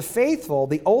article, for the faithful,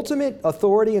 the ultimate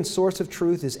authority and source of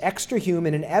truth is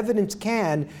extra-human, and evidence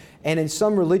can, and in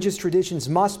some religious traditions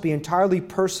must, be entirely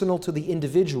personal to the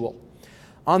individual.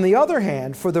 On the other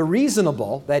hand, for the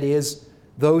reasonable, that is,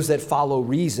 those that follow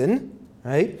reason,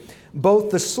 right,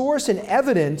 both the source and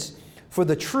evidence for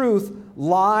the truth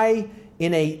lie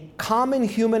in a common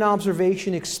human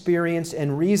observation, experience,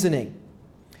 and reasoning.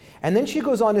 And then she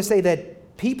goes on to say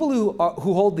that people who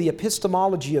hold the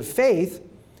epistemology of faith,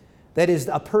 that is,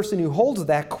 a person who holds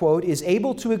that, quote, is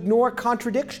able to ignore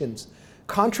contradictions,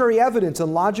 contrary evidence,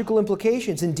 and logical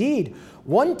implications. Indeed,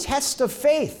 one test of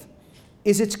faith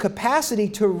is its capacity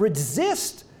to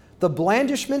resist the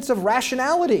blandishments of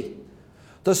rationality.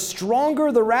 The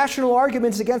stronger the rational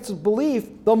arguments against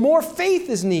belief, the more faith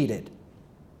is needed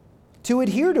to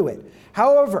adhere to it.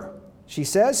 However, she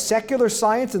says, secular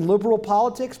science and liberal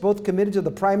politics, both committed to the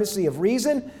primacy of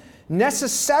reason,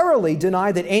 necessarily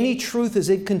deny that any truth is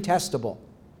incontestable,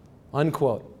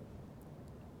 unquote.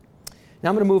 Now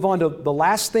I'm going to move on to the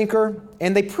last thinker,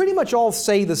 and they pretty much all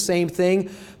say the same thing,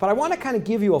 but I want to kind of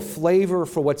give you a flavor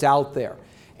for what's out there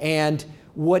and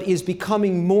what is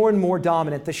becoming more and more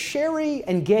dominant. The Sherry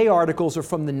and Gay articles are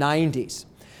from the 90s.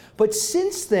 But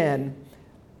since then,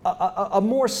 a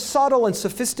more subtle and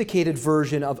sophisticated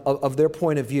version of their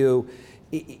point of view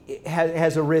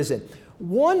has arisen.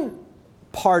 One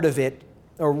part of it,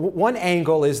 or one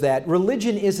angle, is that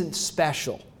religion isn't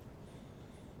special.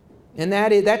 And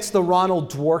that's the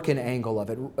Ronald Dworkin angle of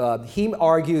it. He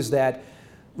argues that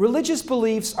religious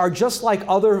beliefs are just like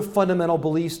other fundamental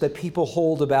beliefs that people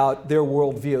hold about their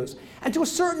worldviews. And to a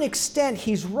certain extent,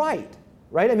 he's right?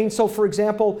 I mean, so for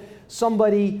example,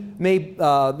 somebody may,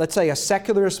 let's say a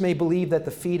secularist may believe that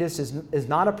the fetus is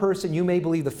not a person. You may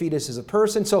believe the fetus is a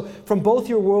person. So from both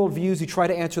your worldviews, you try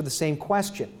to answer the same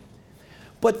question.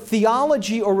 But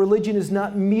theology or religion is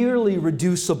not merely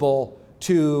reducible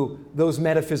to those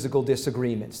metaphysical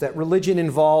disagreements. That religion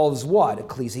involves what?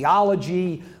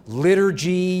 Ecclesiology,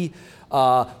 liturgy,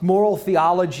 moral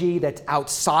theology that's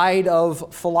outside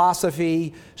of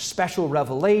philosophy, special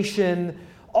revelation,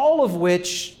 all of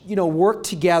which, work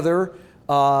together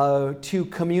to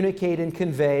communicate and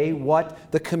convey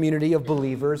what the community of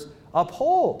believers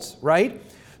upholds, right?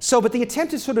 So, but the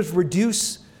attempt to sort of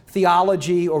reduce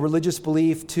theology or religious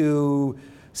belief to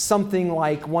something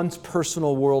like one's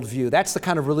personal worldview. That's the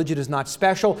kind of religion is not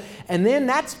special. And then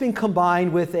that's been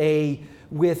combined with the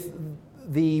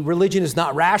religion is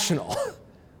not rational.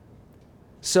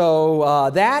 So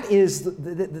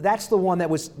that's the one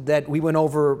that we went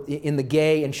over in the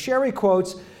Gay and Sherry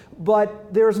quotes,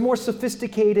 but there's more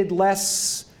sophisticated,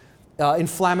 less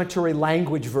inflammatory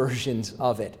language versions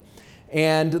of it.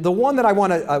 And the one that I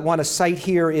want to cite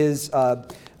here is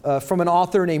from an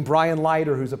author named Brian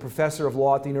Leiter, who's a professor of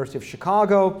law at the University of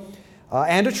Chicago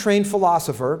and a trained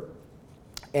philosopher.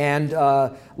 And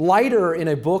Leiter, in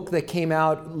a book that came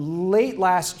out late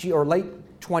last year, or late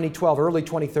 2012, early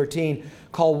 2013,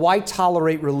 called Why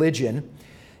Tolerate Religion?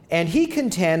 And he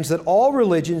contends that all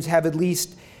religions have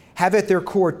at their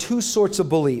core two sorts of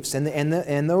beliefs.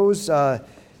 And those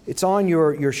It's on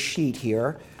your sheet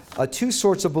here. Two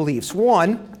sorts of beliefs.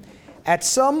 One,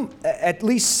 at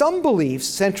least some beliefs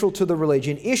central to the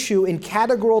religion issue in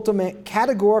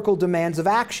categorical demands of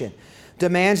action,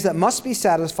 demands that must be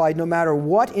satisfied no matter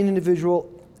what an individual's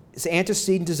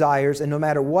antecedent desires and no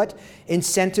matter what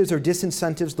incentives or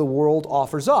disincentives the world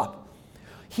offers up.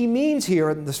 He means here,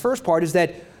 in this first part, is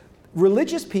that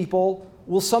religious people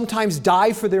will sometimes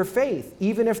die for their faith,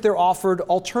 even if they're offered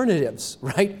alternatives,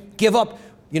 right? Give up,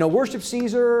 worship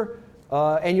Caesar,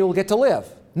 and you'll get to live.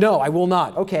 No, I will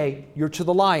not. Okay, you're to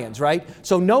the lions, right?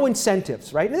 So no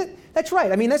incentives, right? That's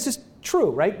right. I mean, that's just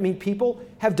true, right? I mean, people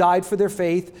have died for their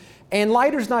faith. And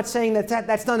Leiter's not saying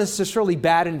that's not necessarily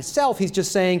bad in itself. He's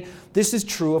just saying this is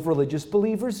true of religious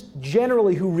believers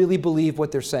generally who really believe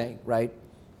what they're saying, right?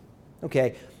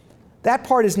 Okay, that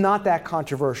part is not that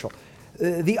controversial.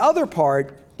 The other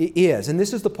part is, and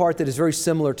this is the part that is very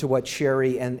similar to what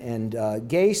Sherry and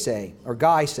Guy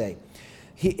say.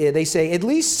 They say, at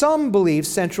least some beliefs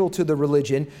central to the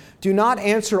religion do not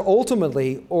answer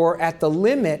ultimately or at the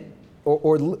limit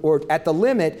or at the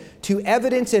limit to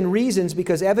evidence and reasons,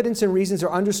 because evidence and reasons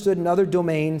are understood in other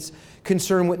domains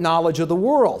concerned with knowledge of the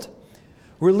world.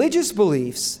 Religious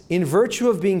beliefs, in virtue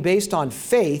of being based on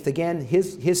faith, again,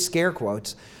 his scare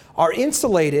quotes, are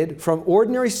insulated from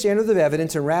ordinary standards of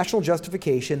evidence and rational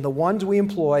justification, the ones we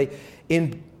employ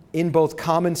in both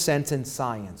common sense and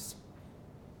science.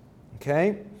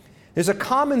 Okay? There's a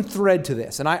common thread to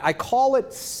this, and I call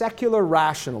it secular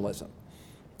rationalism.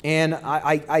 And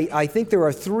I think there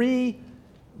are three,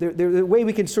 the way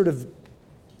we can sort of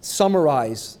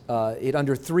summarize it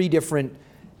under three different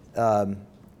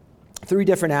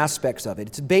aspects of it.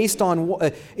 It's based on,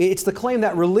 it's the claim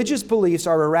that religious beliefs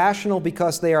are irrational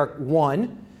because they are,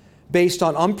 one, based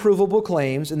on unprovable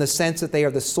claims in the sense that they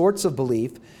are the sorts of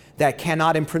belief that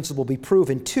cannot in principle be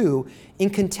proven. Two,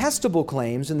 incontestable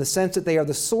claims in the sense that they are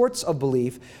the sorts of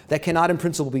belief that cannot in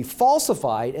principle be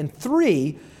falsified. And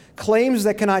three, claims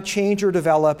that cannot change or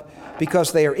develop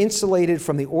because they are insulated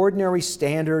from the ordinary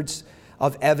standards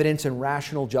of evidence and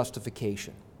rational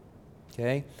justification.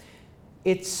 Okay?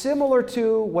 It's similar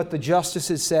to what the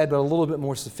justices said, but a little bit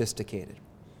more sophisticated.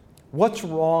 What's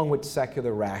wrong with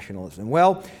secular rationalism?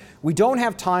 Well, we don't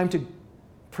have time to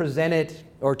present it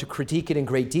or to critique it in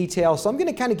great detail, so I'm going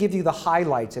to kind of give you the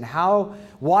highlights and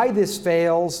why this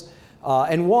fails,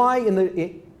 and why,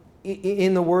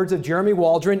 in the words of Jeremy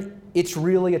Waldron, it's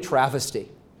really a travesty.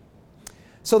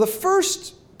 So the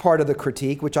first part of the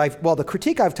critique, the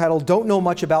critique I've titled "Don't Know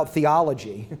Much About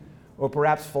Theology," or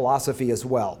perhaps philosophy as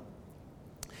well.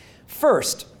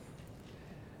 First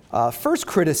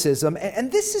criticism,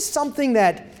 and this is something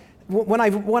that when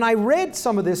I read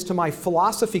some of this to my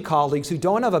philosophy colleagues who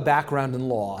don't have a background in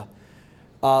law,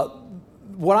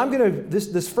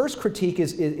 this first critique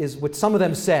is what some of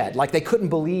them said, like they couldn't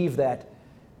believe that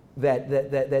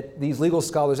these legal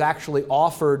scholars actually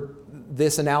offered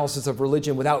this analysis of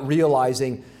religion without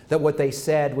realizing that what they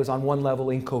said was on one level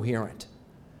incoherent.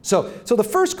 So the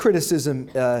first criticism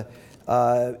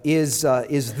is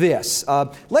this.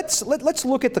 Let's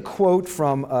look at the quote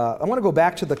from. I want to go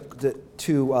back to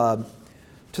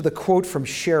the quote from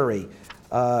Sherry.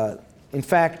 In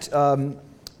fact,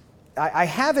 I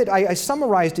have it. I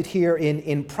summarized it here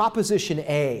in Proposition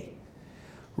A.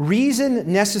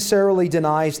 Reason necessarily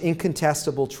denies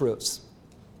incontestable truths.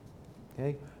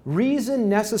 Okay? Reason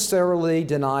necessarily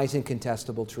denies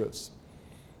incontestable truths.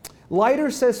 Leiter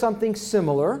says something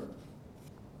similar,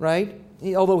 right?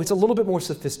 Although it's a little bit more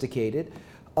sophisticated.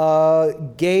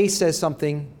 Gay says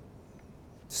something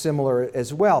similar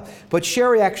as well. But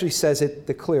Sherry actually says it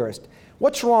the clearest.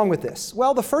 What's wrong with this?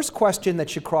 Well, the first question that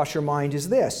should cross your mind is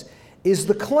this. Is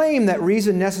the claim that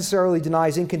reason necessarily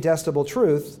denies incontestable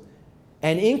truth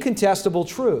an incontestable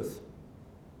truth?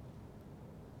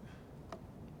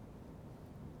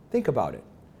 Think about it.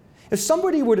 If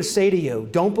somebody were to say to you,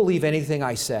 "Don't believe anything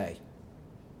I say,"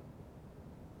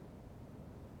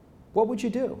 what would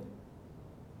you do?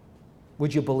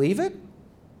 Would you believe it?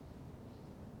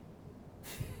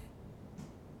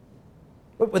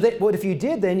 What if you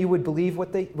did, then you would believe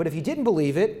what if you didn't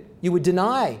believe it, you would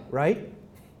deny, right?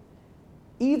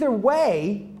 Either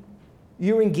way,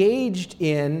 you're engaged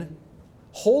in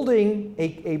holding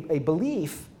a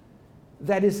belief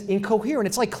that is incoherent.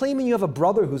 It's like claiming you have a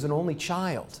brother who's an only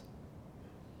child.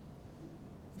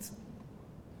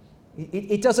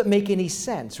 It doesn't make any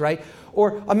sense, right?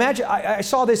 Or imagine, I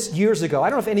saw this years ago. I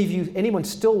don't know if anyone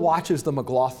still watches the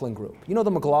McLaughlin Group. You know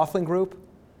the McLaughlin Group?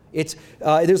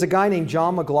 There's a guy named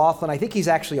John McLaughlin. I think he's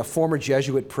actually a former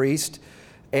Jesuit priest.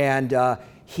 And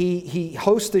he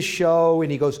hosts this show,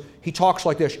 and he talks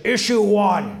like this, "Issue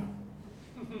 1.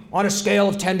 on a scale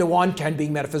of 10 to 1, 10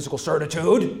 being metaphysical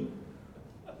certitude,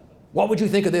 what would you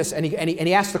think of this? And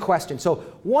he asked the question. So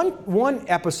one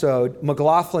episode,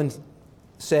 McLaughlin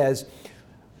says,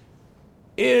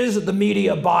 is the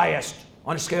media biased?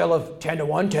 On a scale of 10 to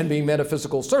 1, 10 being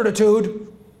metaphysical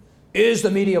certitude, is the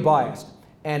media biased?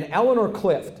 And Eleanor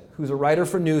Clift, who's a writer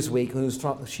for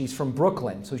Newsweek, she's from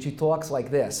Brooklyn, so she talks like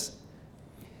this.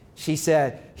 She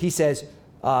says,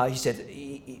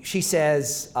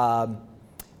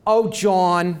 oh,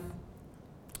 John,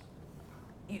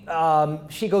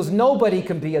 she goes, nobody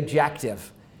can be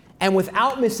objective. And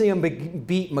without missing a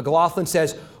beat, McLaughlin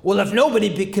says, well, if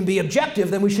nobody can be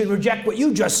objective, then we should reject what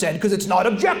you just said because it's not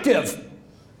objective.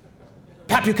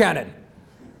 Pat Buchanan,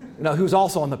 who's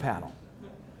also on the panel.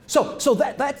 So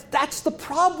that's the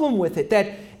problem with it,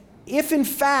 that if in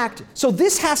fact, so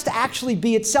this has to actually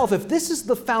be itself, if this is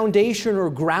the foundation or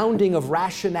grounding of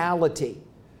rationality,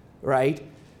 right,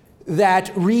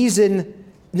 that reason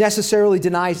necessarily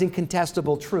denies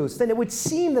incontestable truths, then it would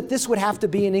seem that this would have to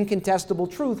be an incontestable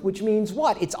truth, which means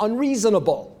what? It's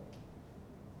unreasonable.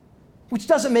 Which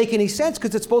doesn't make any sense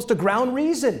because it's supposed to ground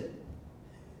reason,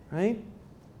 right?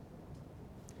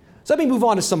 So let me move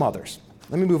on to some others.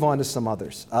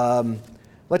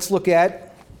 Let's look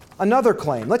at another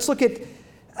claim. Let's look at,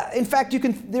 in fact,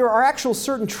 there are actual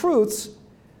certain truths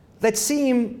that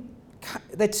seem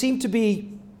to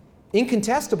be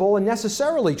incontestable and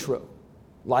necessarily true,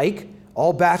 like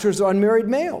all bachelors are unmarried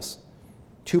males.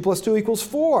 2 + 2 =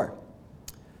 4.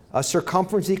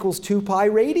 Circumference equals 2 pi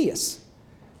radius.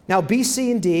 Now, B,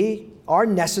 C, and D are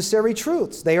necessary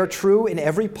truths. They are true in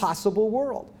every possible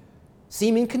world.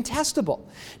 Seem incontestable.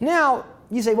 Now,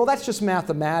 you say, well, that's just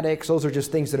mathematics. Those are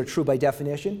just things that are true by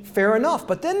definition. Fair enough.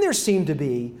 But then there seem to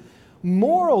be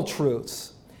moral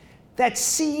truths that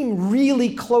seem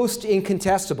really close to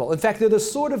incontestable. In fact, they're the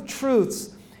sort of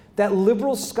truths that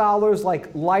liberal scholars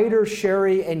like Leiter,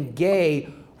 Sherry, and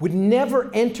Gay would never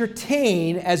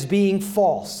entertain as being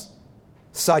false,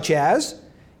 such as,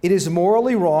 it is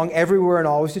morally wrong everywhere and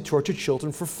always to torture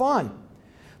children for fun.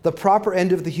 The proper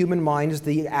end of the human mind is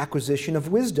the acquisition of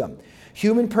wisdom.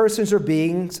 Human persons are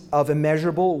beings of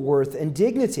immeasurable worth and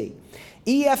dignity.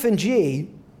 E, F, and G,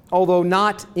 although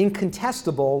not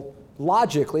incontestable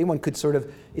logically,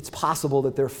 it's possible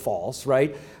that they're false,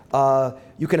 right?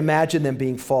 You can imagine them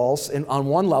being false on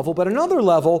one level, but another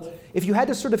level, if you had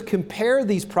to sort of compare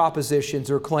these propositions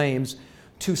or claims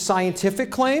to scientific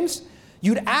claims,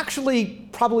 you'd actually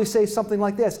probably say something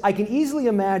like this. I can easily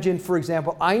imagine, for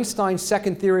example, Einstein's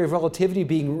second theory of relativity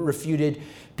being refuted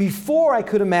before I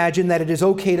could imagine that it is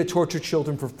okay to torture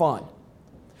children for fun,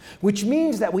 which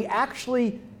means that we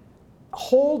actually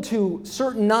hold to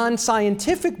certain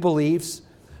non-scientific beliefs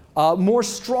more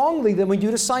strongly than we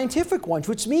do to scientific ones,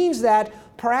 which means that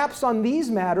perhaps on these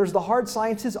matters, the hard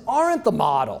sciences aren't the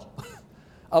model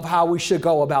of how we should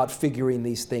go about figuring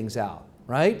these things out,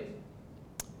 right?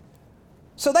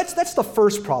 So that's the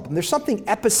first problem. There's something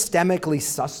epistemically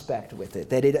suspect with it,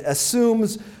 that it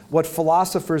assumes what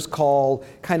philosophers call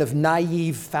kind of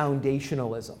naive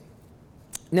foundationalism.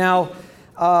 Now,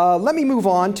 let me move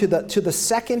on to the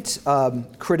second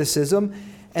criticism,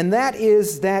 and that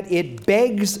is that it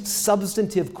begs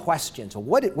substantive questions. So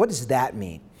what does that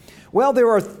mean? Well, there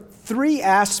are three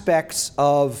aspects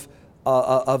of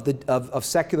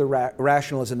secular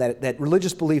rationalism that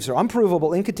religious beliefs are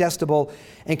unprovable, incontestable,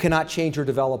 and cannot change or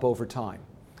develop over time.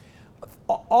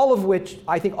 All of which,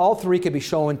 I think all three can be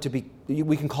shown to be,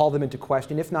 we can call them into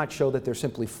question, if not show that they're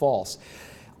simply false.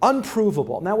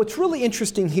 Unprovable. Now, what's really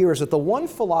interesting here is that the one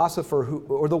philosopher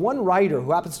or the one writer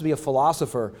who happens to be a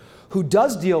philosopher who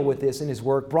does deal with this in his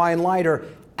work, Brian Leiter,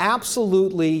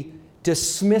 absolutely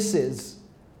dismisses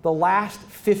the last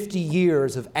 50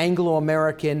 years of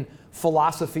Anglo-American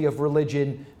philosophy of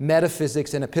religion,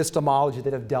 metaphysics, and epistemology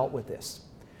that have dealt with this.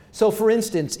 So, for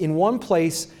instance, in one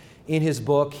place in his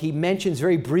book, he mentions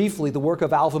very briefly the work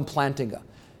of Alvin Plantinga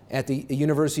at the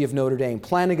University of Notre Dame.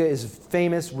 Plantinga is a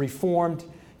famous, reformed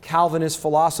Calvinist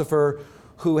philosopher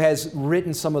who has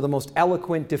written some of the most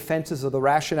eloquent defenses of the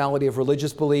rationality of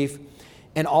religious belief.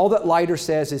 And all that Leiter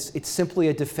says is it's simply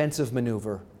a defensive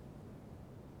maneuver.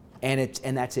 And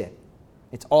that's it.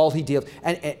 It's all he deals.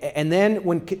 And then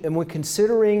when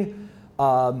considering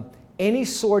any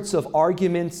sorts of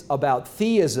arguments about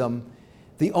theism,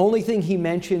 the only thing he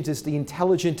mentions is the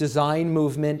intelligent design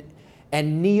movement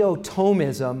and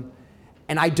neo-Thomism,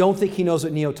 and I don't think he knows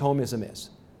what neo-Thomism is,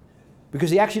 because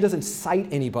he actually doesn't cite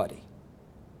anybody.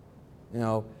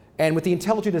 And with the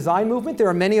intelligent design movement, there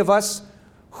are many of us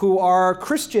who are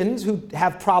Christians who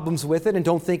have problems with it and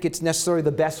don't think it's necessarily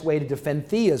the best way to defend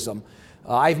theism.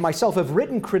 I myself have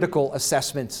written critical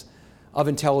assessments of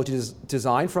intelligent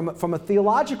design from a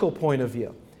theological point of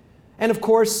view. And of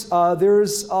course,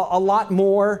 there's a lot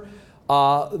more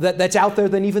that's out there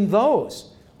than even those.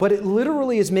 But it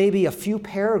literally is maybe a few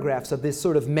paragraphs of this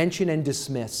sort of mention and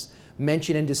dismiss. And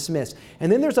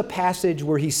then there's a passage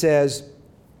where he says,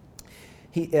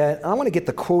 I want to get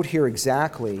the quote here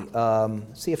exactly.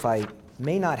 See if I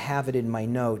may not have it in my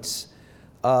notes.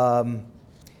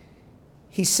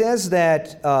 He says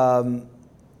that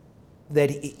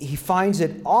he finds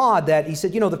it odd that he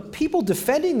said, the people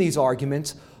defending these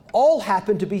arguments all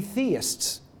happen to be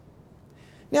theists.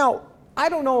 Now, I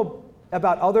don't know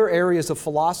about other areas of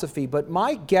philosophy, but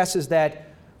my guess is that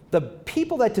the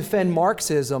people that defend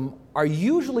Marxism are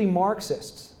usually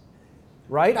Marxists,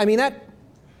 right? I mean, it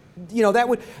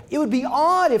would be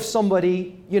odd if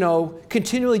somebody,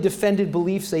 continually defended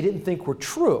beliefs they didn't think were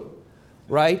true,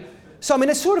 right? So,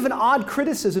 it's sort of an odd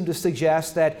criticism to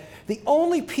suggest that the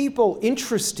only people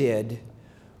interested,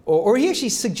 or he actually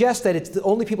suggests that it's the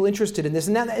only people interested in this,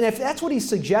 and if that's what he's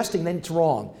suggesting, then it's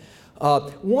wrong.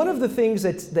 One of the things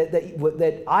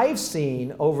that I've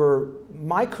seen over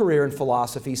my career in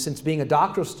philosophy since being a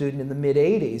doctoral student in the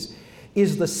mid-'80s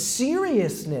is the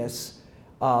seriousness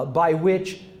by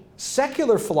which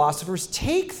secular philosophers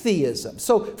take theism.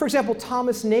 So, for example,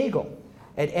 Thomas Nagel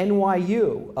at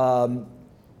NYU,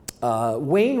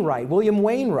 William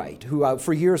Wainwright, who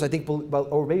for years I think,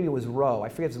 or maybe it was Rowe, I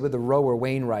forget if it was whether Rowe or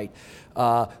Wainwright,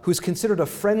 who's considered a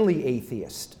friendly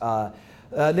atheist.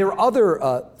 There are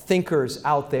other thinkers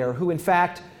out there who, in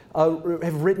fact,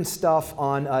 have written stuff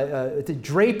on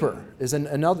Draper is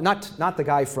another, not the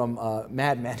guy from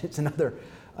Mad Men. It's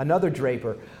another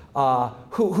Draper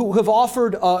who have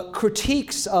offered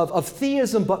critiques of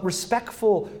theism, but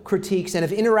respectful critiques, and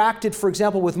have interacted, for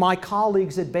example, with my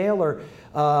colleagues at Baylor,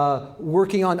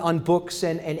 working on books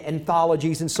and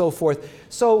anthologies and so forth.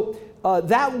 So.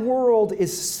 That world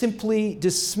is simply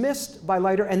dismissed by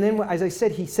Leiter, and then, as I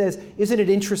said, he says, "Isn't it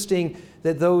interesting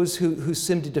that those who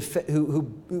seem to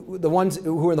the ones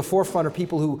who are in the forefront are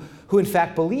people who in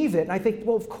fact believe it?" And I think,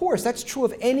 well, of course, that's true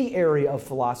of any area of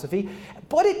philosophy.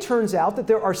 But it turns out that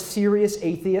there are serious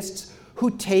atheists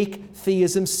who take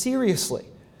theism seriously.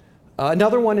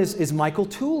 Another one is Michael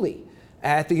Tooley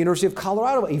at the University of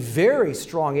Colorado, a very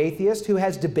strong atheist who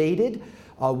has debated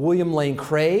William Lane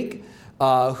Craig.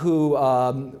 Who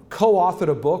co-authored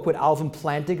a book with Alvin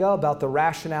Plantinga about the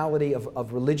rationality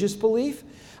of religious belief.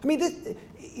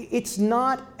 It's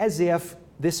not as if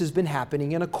this has been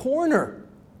happening in a corner.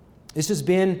 This has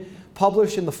been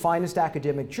published in the finest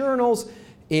academic journals,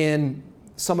 in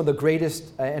some of the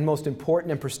greatest and most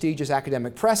important and prestigious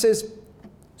academic presses.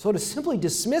 So to simply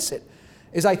dismiss it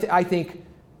is, I think,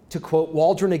 to quote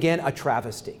Waldron again, a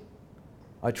travesty.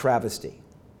 A travesty.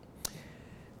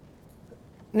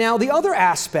 Now, the other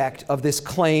aspect of this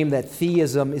claim that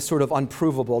theism is sort of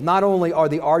unprovable, not only are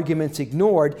the arguments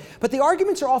ignored, but the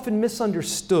arguments are often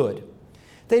misunderstood.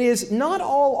 That is, not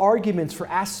all arguments for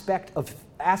aspects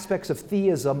of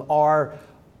theism are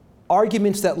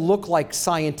arguments that look like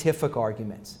scientific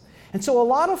arguments. And so a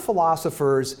lot of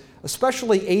philosophers,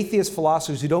 especially atheist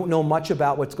philosophers who don't know much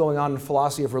about what's going on in the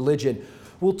philosophy of religion,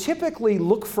 will typically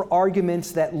look for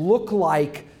arguments that look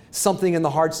like something in the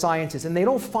hard sciences, and they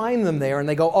don't find them there, and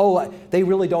they go, oh, they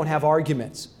really don't have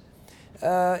arguments.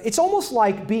 It's almost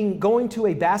like going to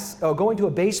a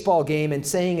baseball game and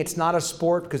saying it's not a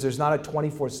sport because there's not a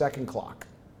 24-second clock.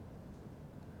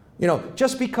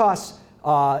 Just because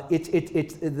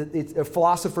it's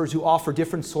philosophers who offer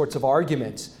different sorts of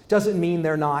arguments doesn't mean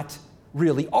they're not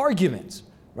really arguments,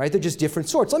 right? They're just different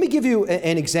sorts. Let me give you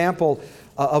an example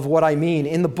of what I mean.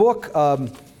 In the book,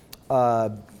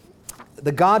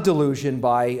 The God Delusion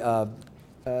by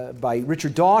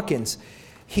Richard Dawkins,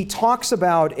 he talks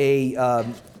about a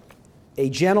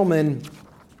gentleman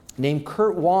named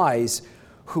Kurt Wise,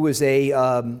 who is a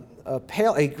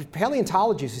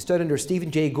paleontologist who studied under Stephen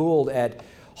Jay Gould at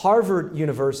Harvard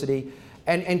University.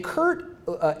 And Kurt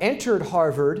entered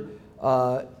Harvard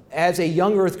as a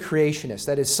young earth creationist.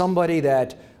 That is, somebody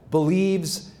that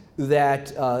believes that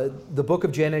the book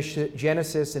of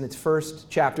Genesis in its first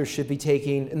chapter should be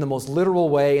taken in the most literal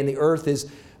way, and the earth is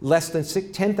less than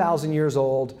 10,000 years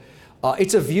old.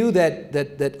 It's a view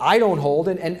that I don't hold,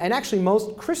 and actually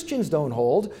most Christians don't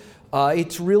hold.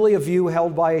 It's really a view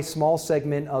held by a small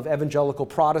segment of evangelical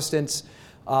Protestants,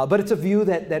 but it's a view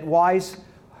that Wise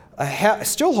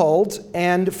still holds,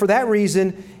 and for that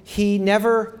reason, he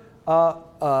never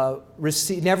was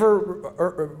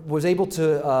able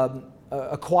to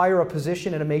acquire a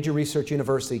position at a major research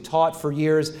university, taught for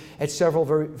years at several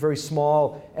very, very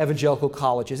small evangelical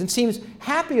colleges, and seems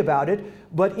happy about it.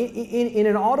 But in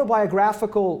an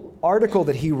autobiographical article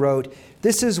that he wrote,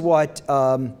 this is what,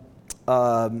 I'm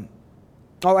not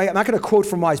going to quote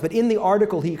from Wise, but in the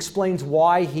article he explains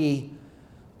why he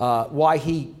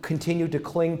continued to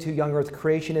cling to young earth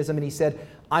creationism, and he said,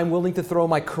 "I'm willing to throw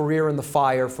my career in the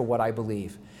fire for what I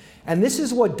believe." And this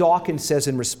is what Dawkins says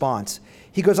in response.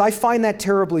 He goes, "I find that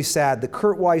terribly sad. The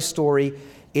Kurt Wise story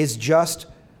is just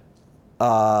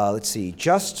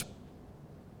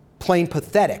plain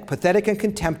pathetic and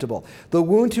contemptible. The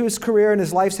wound to his career and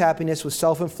his life's happiness was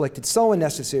self-inflicted, so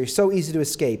unnecessary, so easy to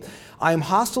escape. I am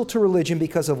hostile to religion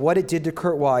because of what it did to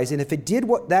Kurt Wise, and if it did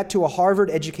that to a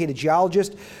Harvard-educated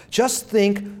geologist, just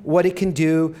think what it can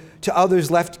do to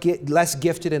others less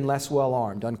gifted and less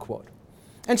well-armed," unquote.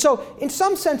 And so, in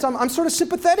some sense, I'm sort of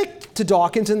sympathetic to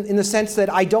Dawkins in the sense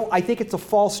that I think it's a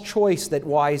false choice that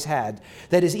Wise had.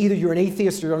 That is, either you're an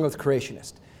atheist or you're an earth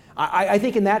creationist. I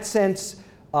think in that sense,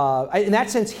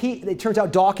 it turns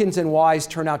out Dawkins and Wise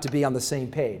turn out to be on the same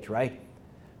page, right?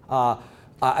 And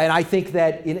I think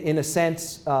that, in a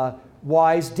sense,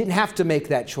 Wise didn't have to make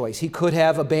that choice. He could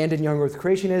have abandoned young earth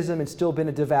creationism and still been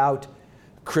a devout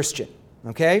Christian,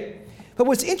 okay? But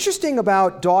what's interesting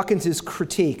about Dawkins'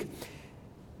 critique,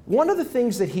 one of the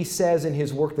things that he says in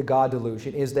his work, The God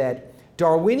Delusion, is that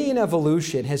Darwinian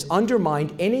evolution has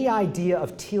undermined any idea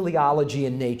of teleology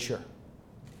in nature.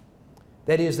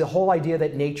 That is, the whole idea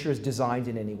that nature is designed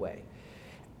in any way.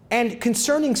 And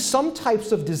concerning some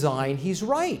types of design, he's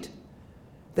right.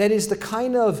 That is, the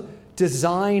kind of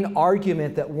design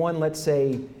argument that one, let's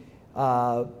say,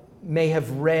 may have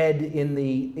read in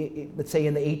the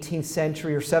 18th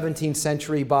century or 17th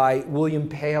century by William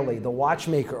Paley, the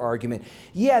watchmaker argument.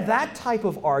 Yeah, that type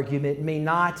of argument may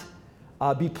not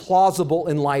be plausible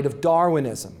in light of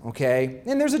Darwinism, okay?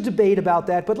 And there's a debate about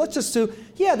that, but let's assume,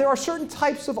 yeah, there are certain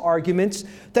types of arguments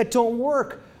that don't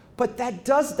work, but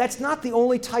that's not the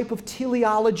only type of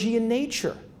teleology in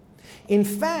nature. In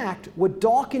fact, what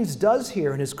Dawkins does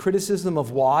here in his criticism of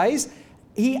Wise,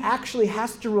 he actually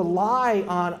has to rely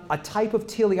on a type of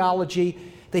teleology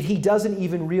that he doesn't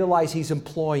even realize he's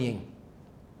employing.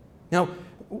 Now,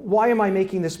 why am I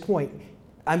making this point?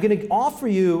 I'm going to offer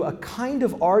you a kind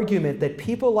of argument that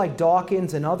people like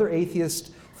Dawkins and other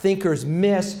atheist thinkers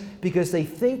miss because they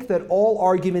think that all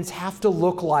arguments have to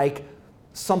look like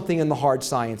something in the hard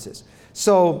sciences.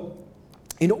 So,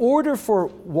 in order for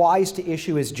Wise to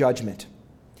issue his judgment,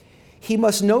 he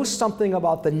must know something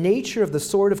about the nature of the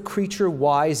sort of creature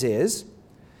Wise is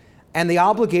and the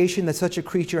obligation that such a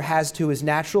creature has to his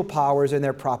natural powers and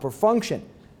their proper function.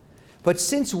 But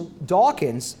since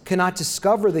Dawkins cannot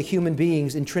discover the human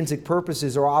being's intrinsic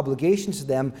purposes or obligations to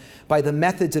them by the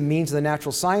methods and means of the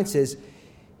natural sciences,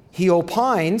 he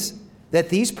opines that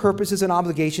these purposes and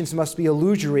obligations must be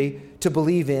illusory to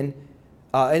believe in,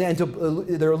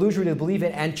 they're illusory to believe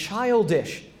in and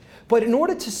childish. But in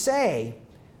order to say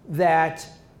that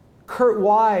Kurt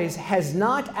Wise has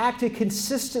not acted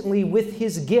consistently with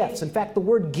his gifts, in fact, the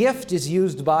word gift is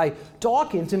used by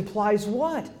Dawkins, implies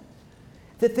what?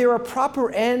 That there are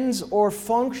proper ends or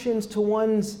functions to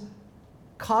one's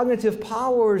cognitive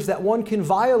powers that one can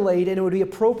violate, and it would be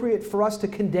appropriate for us to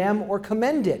condemn or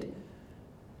commend it.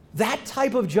 That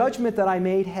type of judgment that I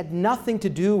made had nothing to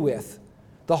do with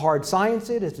the hard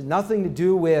sciences. It had nothing to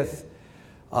do with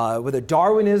whether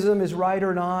Darwinism is right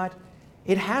or not.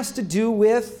 It has to do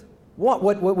with what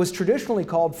was traditionally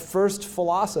called first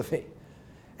philosophy.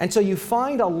 And so you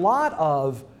find a lot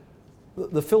of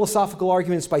the philosophical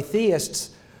arguments by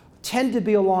theists tend to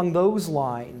be along those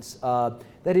lines.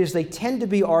 That is, they tend to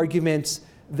be arguments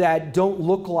that don't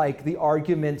look like the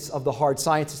arguments of the hard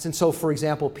sciences. And so, for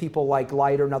example, people like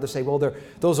Leiter and others say, well,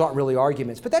 those aren't really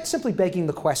arguments. But that's simply begging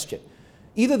the question.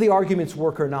 Either the arguments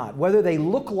work or not. Whether they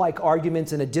look like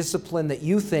arguments in a discipline that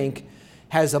you think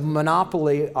has a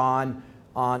monopoly on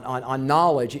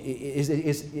knowledge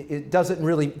it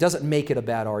doesn't make it a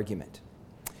bad argument.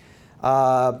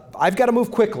 I've got to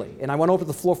move quickly, and I want to open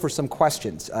the floor for some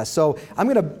questions. So I'm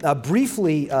going to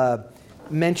briefly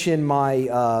mention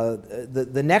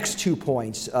the next 2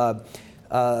 points.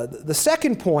 The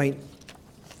second point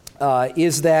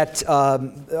is that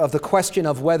of the question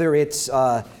of whether it's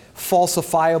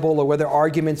falsifiable or whether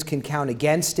arguments can count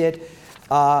against it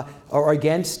or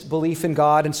against belief in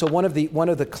God. And so one of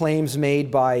the claims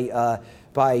made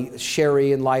by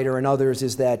Sherry and Leiter and others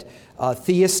is that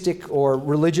theistic or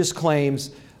religious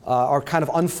claims are kind of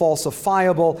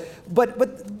unfalsifiable.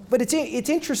 But But it's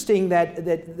interesting that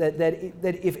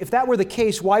if that were the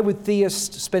case, why would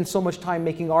theists spend so much time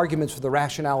making arguments for the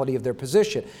rationality of their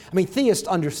position? I mean, theists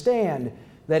understand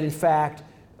that, in fact,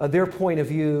 their point of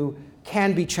view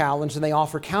can be challenged, and they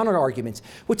offer counter-arguments.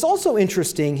 What's also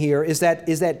interesting here is that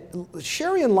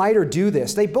Sherry and Leiter do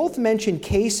this. They both mention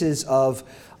cases of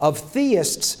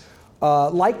theists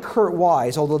like Kurt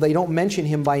Wise, although they don't mention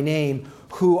him by name,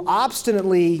 who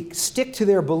obstinately stick to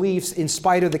their beliefs in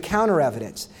spite of the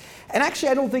counter-evidence. And actually,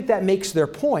 I don't think that makes their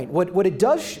point. What it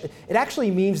does, it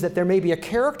actually means that there may be a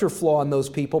character flaw in those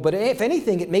people, but if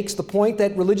anything, it makes the point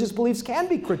that religious beliefs can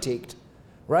be critiqued,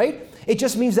 right? It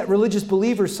just means that religious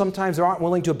believers sometimes aren't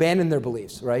willing to abandon their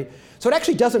beliefs, right? So it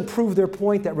actually doesn't prove their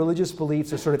point that religious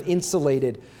beliefs are sort of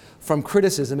insulated from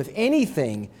criticism. If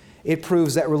anything, it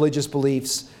proves that religious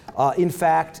beliefs, in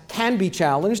fact, can be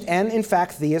challenged, and in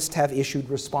fact, theists have issued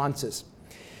responses.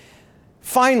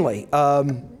 Finally,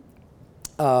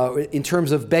 in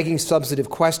terms of begging substantive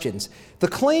questions, the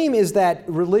claim is that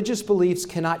religious beliefs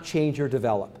cannot change or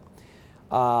develop.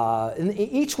 And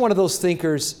each one of those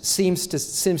thinkers seems to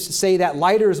say that.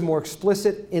 Leiter is more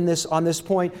explicit on this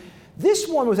point. This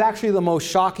one was actually the most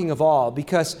shocking of all,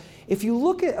 because if you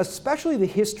look at especially the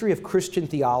history of Christian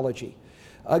theology,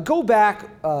 go back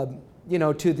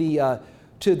to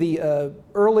the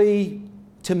early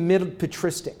to mid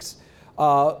patristics.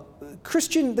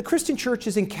 The Christian church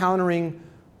is encountering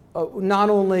not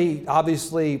only,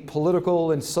 obviously,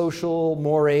 political and social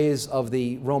mores of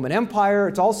the Roman Empire,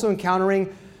 it's also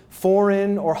encountering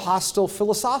foreign or hostile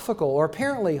philosophical, or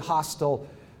apparently hostile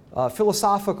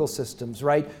philosophical systems,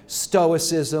 right?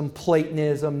 Stoicism,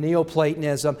 Platonism,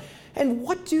 Neoplatonism. And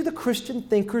what do the Christian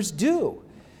thinkers do?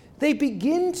 They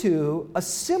begin to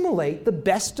assimilate the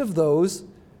best of those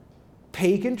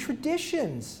pagan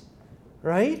traditions,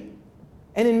 right?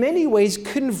 And in many ways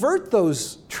convert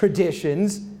those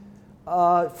traditions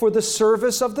for the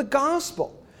service of the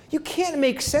gospel. You can't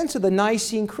make sense of the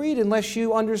Nicene Creed unless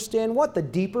you understand what? The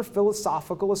deeper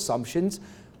philosophical assumptions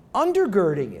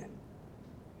undergirding it,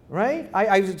 right?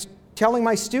 I was telling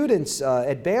my students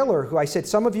at Baylor, who I said,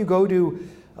 some of you go to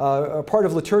a part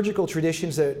of liturgical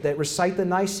traditions that recite the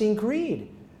Nicene Creed.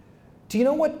 Do you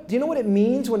know what it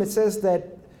means when it says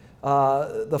that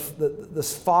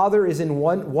the Father is in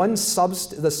one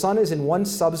substance, the Son is in one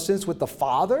substance with the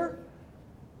Father?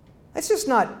 That's just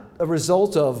not a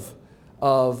result of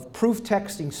proof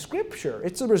texting Scripture.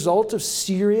 It's a result of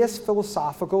serious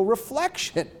philosophical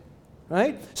reflection,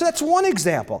 right? So that's one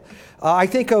example. I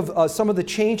think of some of the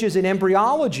changes in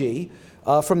embryology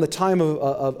from the time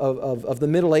of the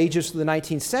Middle Ages to the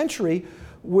 19th century,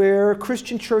 where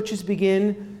Christian churches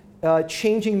begin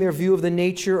changing their view of the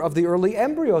nature of the early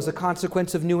embryo as a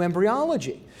consequence of new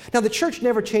embryology. Now, the church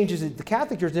never changes it, the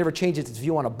Catholic Church never changes its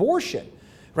view on abortion,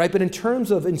 right? But in terms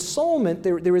of ensoulment,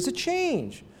 there is a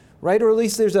change, right? Or at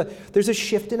least there's a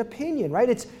shift in opinion,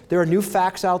 right? There are new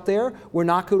facts out there. We're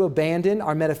not going to abandon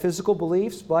our metaphysical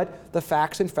beliefs, but the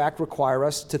facts, in fact, require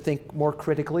us to think more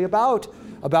critically about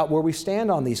where we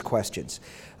stand on these questions.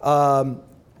 A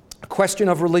question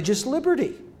of religious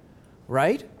liberty,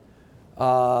 right?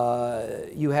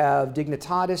 You have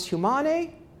Dignitatis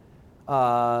Humanae,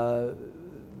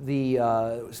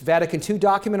 the Vatican II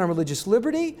document on religious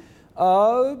liberty.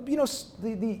 I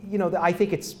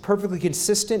think it's perfectly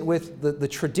consistent with the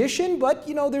tradition, but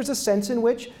there's a sense in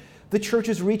which the church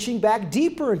is reaching back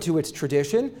deeper into its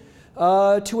tradition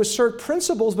to assert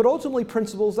principles, but ultimately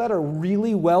principles that are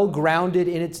really well grounded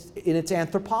in its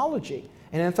anthropology,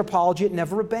 and anthropology it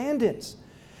never abandons.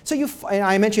 So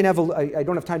I mentioned I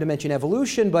don't have time to mention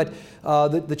evolution, but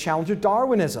the challenge of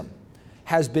Darwinism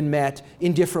has been met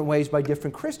in different ways by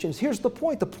different Christians. Here's the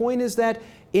point. The point is that,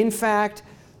 in fact,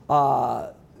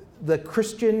 the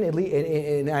Christian,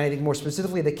 and I think more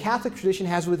specifically, the Catholic tradition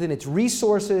has within its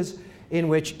resources in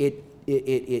which it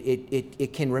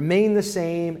can remain the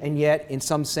same and yet, in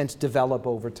some sense, develop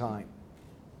over time.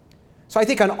 So I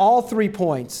think on all 3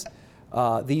 points,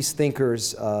 these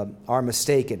thinkers are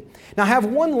mistaken. Now, I have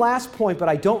one last point, but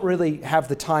I don't really have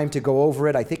the time to go over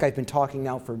it. I think I've been talking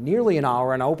now for nearly an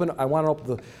hour, and I want to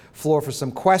open the floor for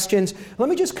some questions. Let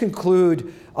me just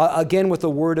conclude, again, with a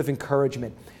word of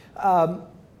encouragement.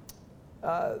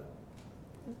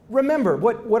 Remember,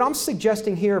 what I'm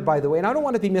suggesting here, by the way, and I don't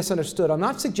want to be misunderstood, I'm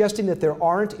not suggesting that there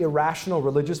aren't irrational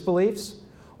religious beliefs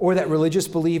or that religious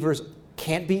believers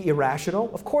can't be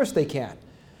irrational. Of course they can.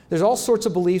 There's all sorts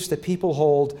of beliefs that people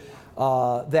hold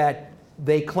that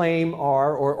they claim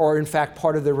are, or in fact,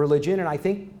 part of their religion, and I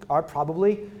think are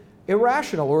probably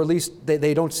irrational, or at least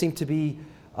they don't seem to be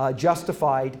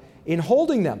justified in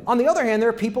holding them. On the other hand, there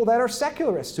are people that are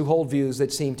secularists who hold views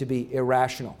that seem to be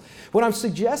irrational. What I'm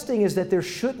suggesting is that there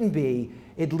shouldn't be,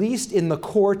 at least in the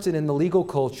courts and in the legal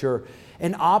culture,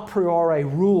 an a priori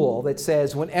rule that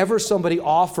says whenever somebody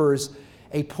offers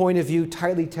a point of view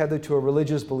tightly tethered to a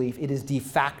religious belief, it is de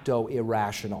facto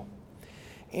irrational.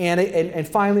 And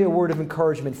finally, a word of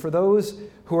encouragement for those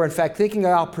who are in fact thinking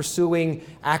about pursuing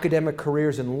academic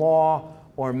careers in law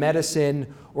or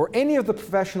medicine or any of the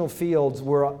professional fields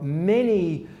where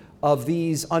many of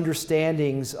these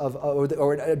understandings of,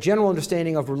 or a general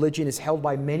understanding of religion is held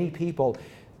by many people.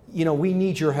 You know, we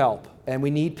need your help, and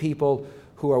we need people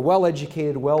who are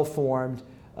well-educated, well-formed,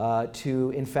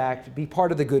 to, in fact, be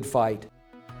part of the good fight.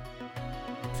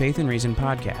 Faith and Reason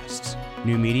Podcasts.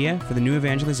 New media for the new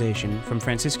evangelization from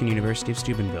Franciscan University of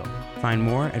Steubenville. Find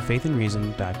more at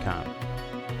faithandreason.com.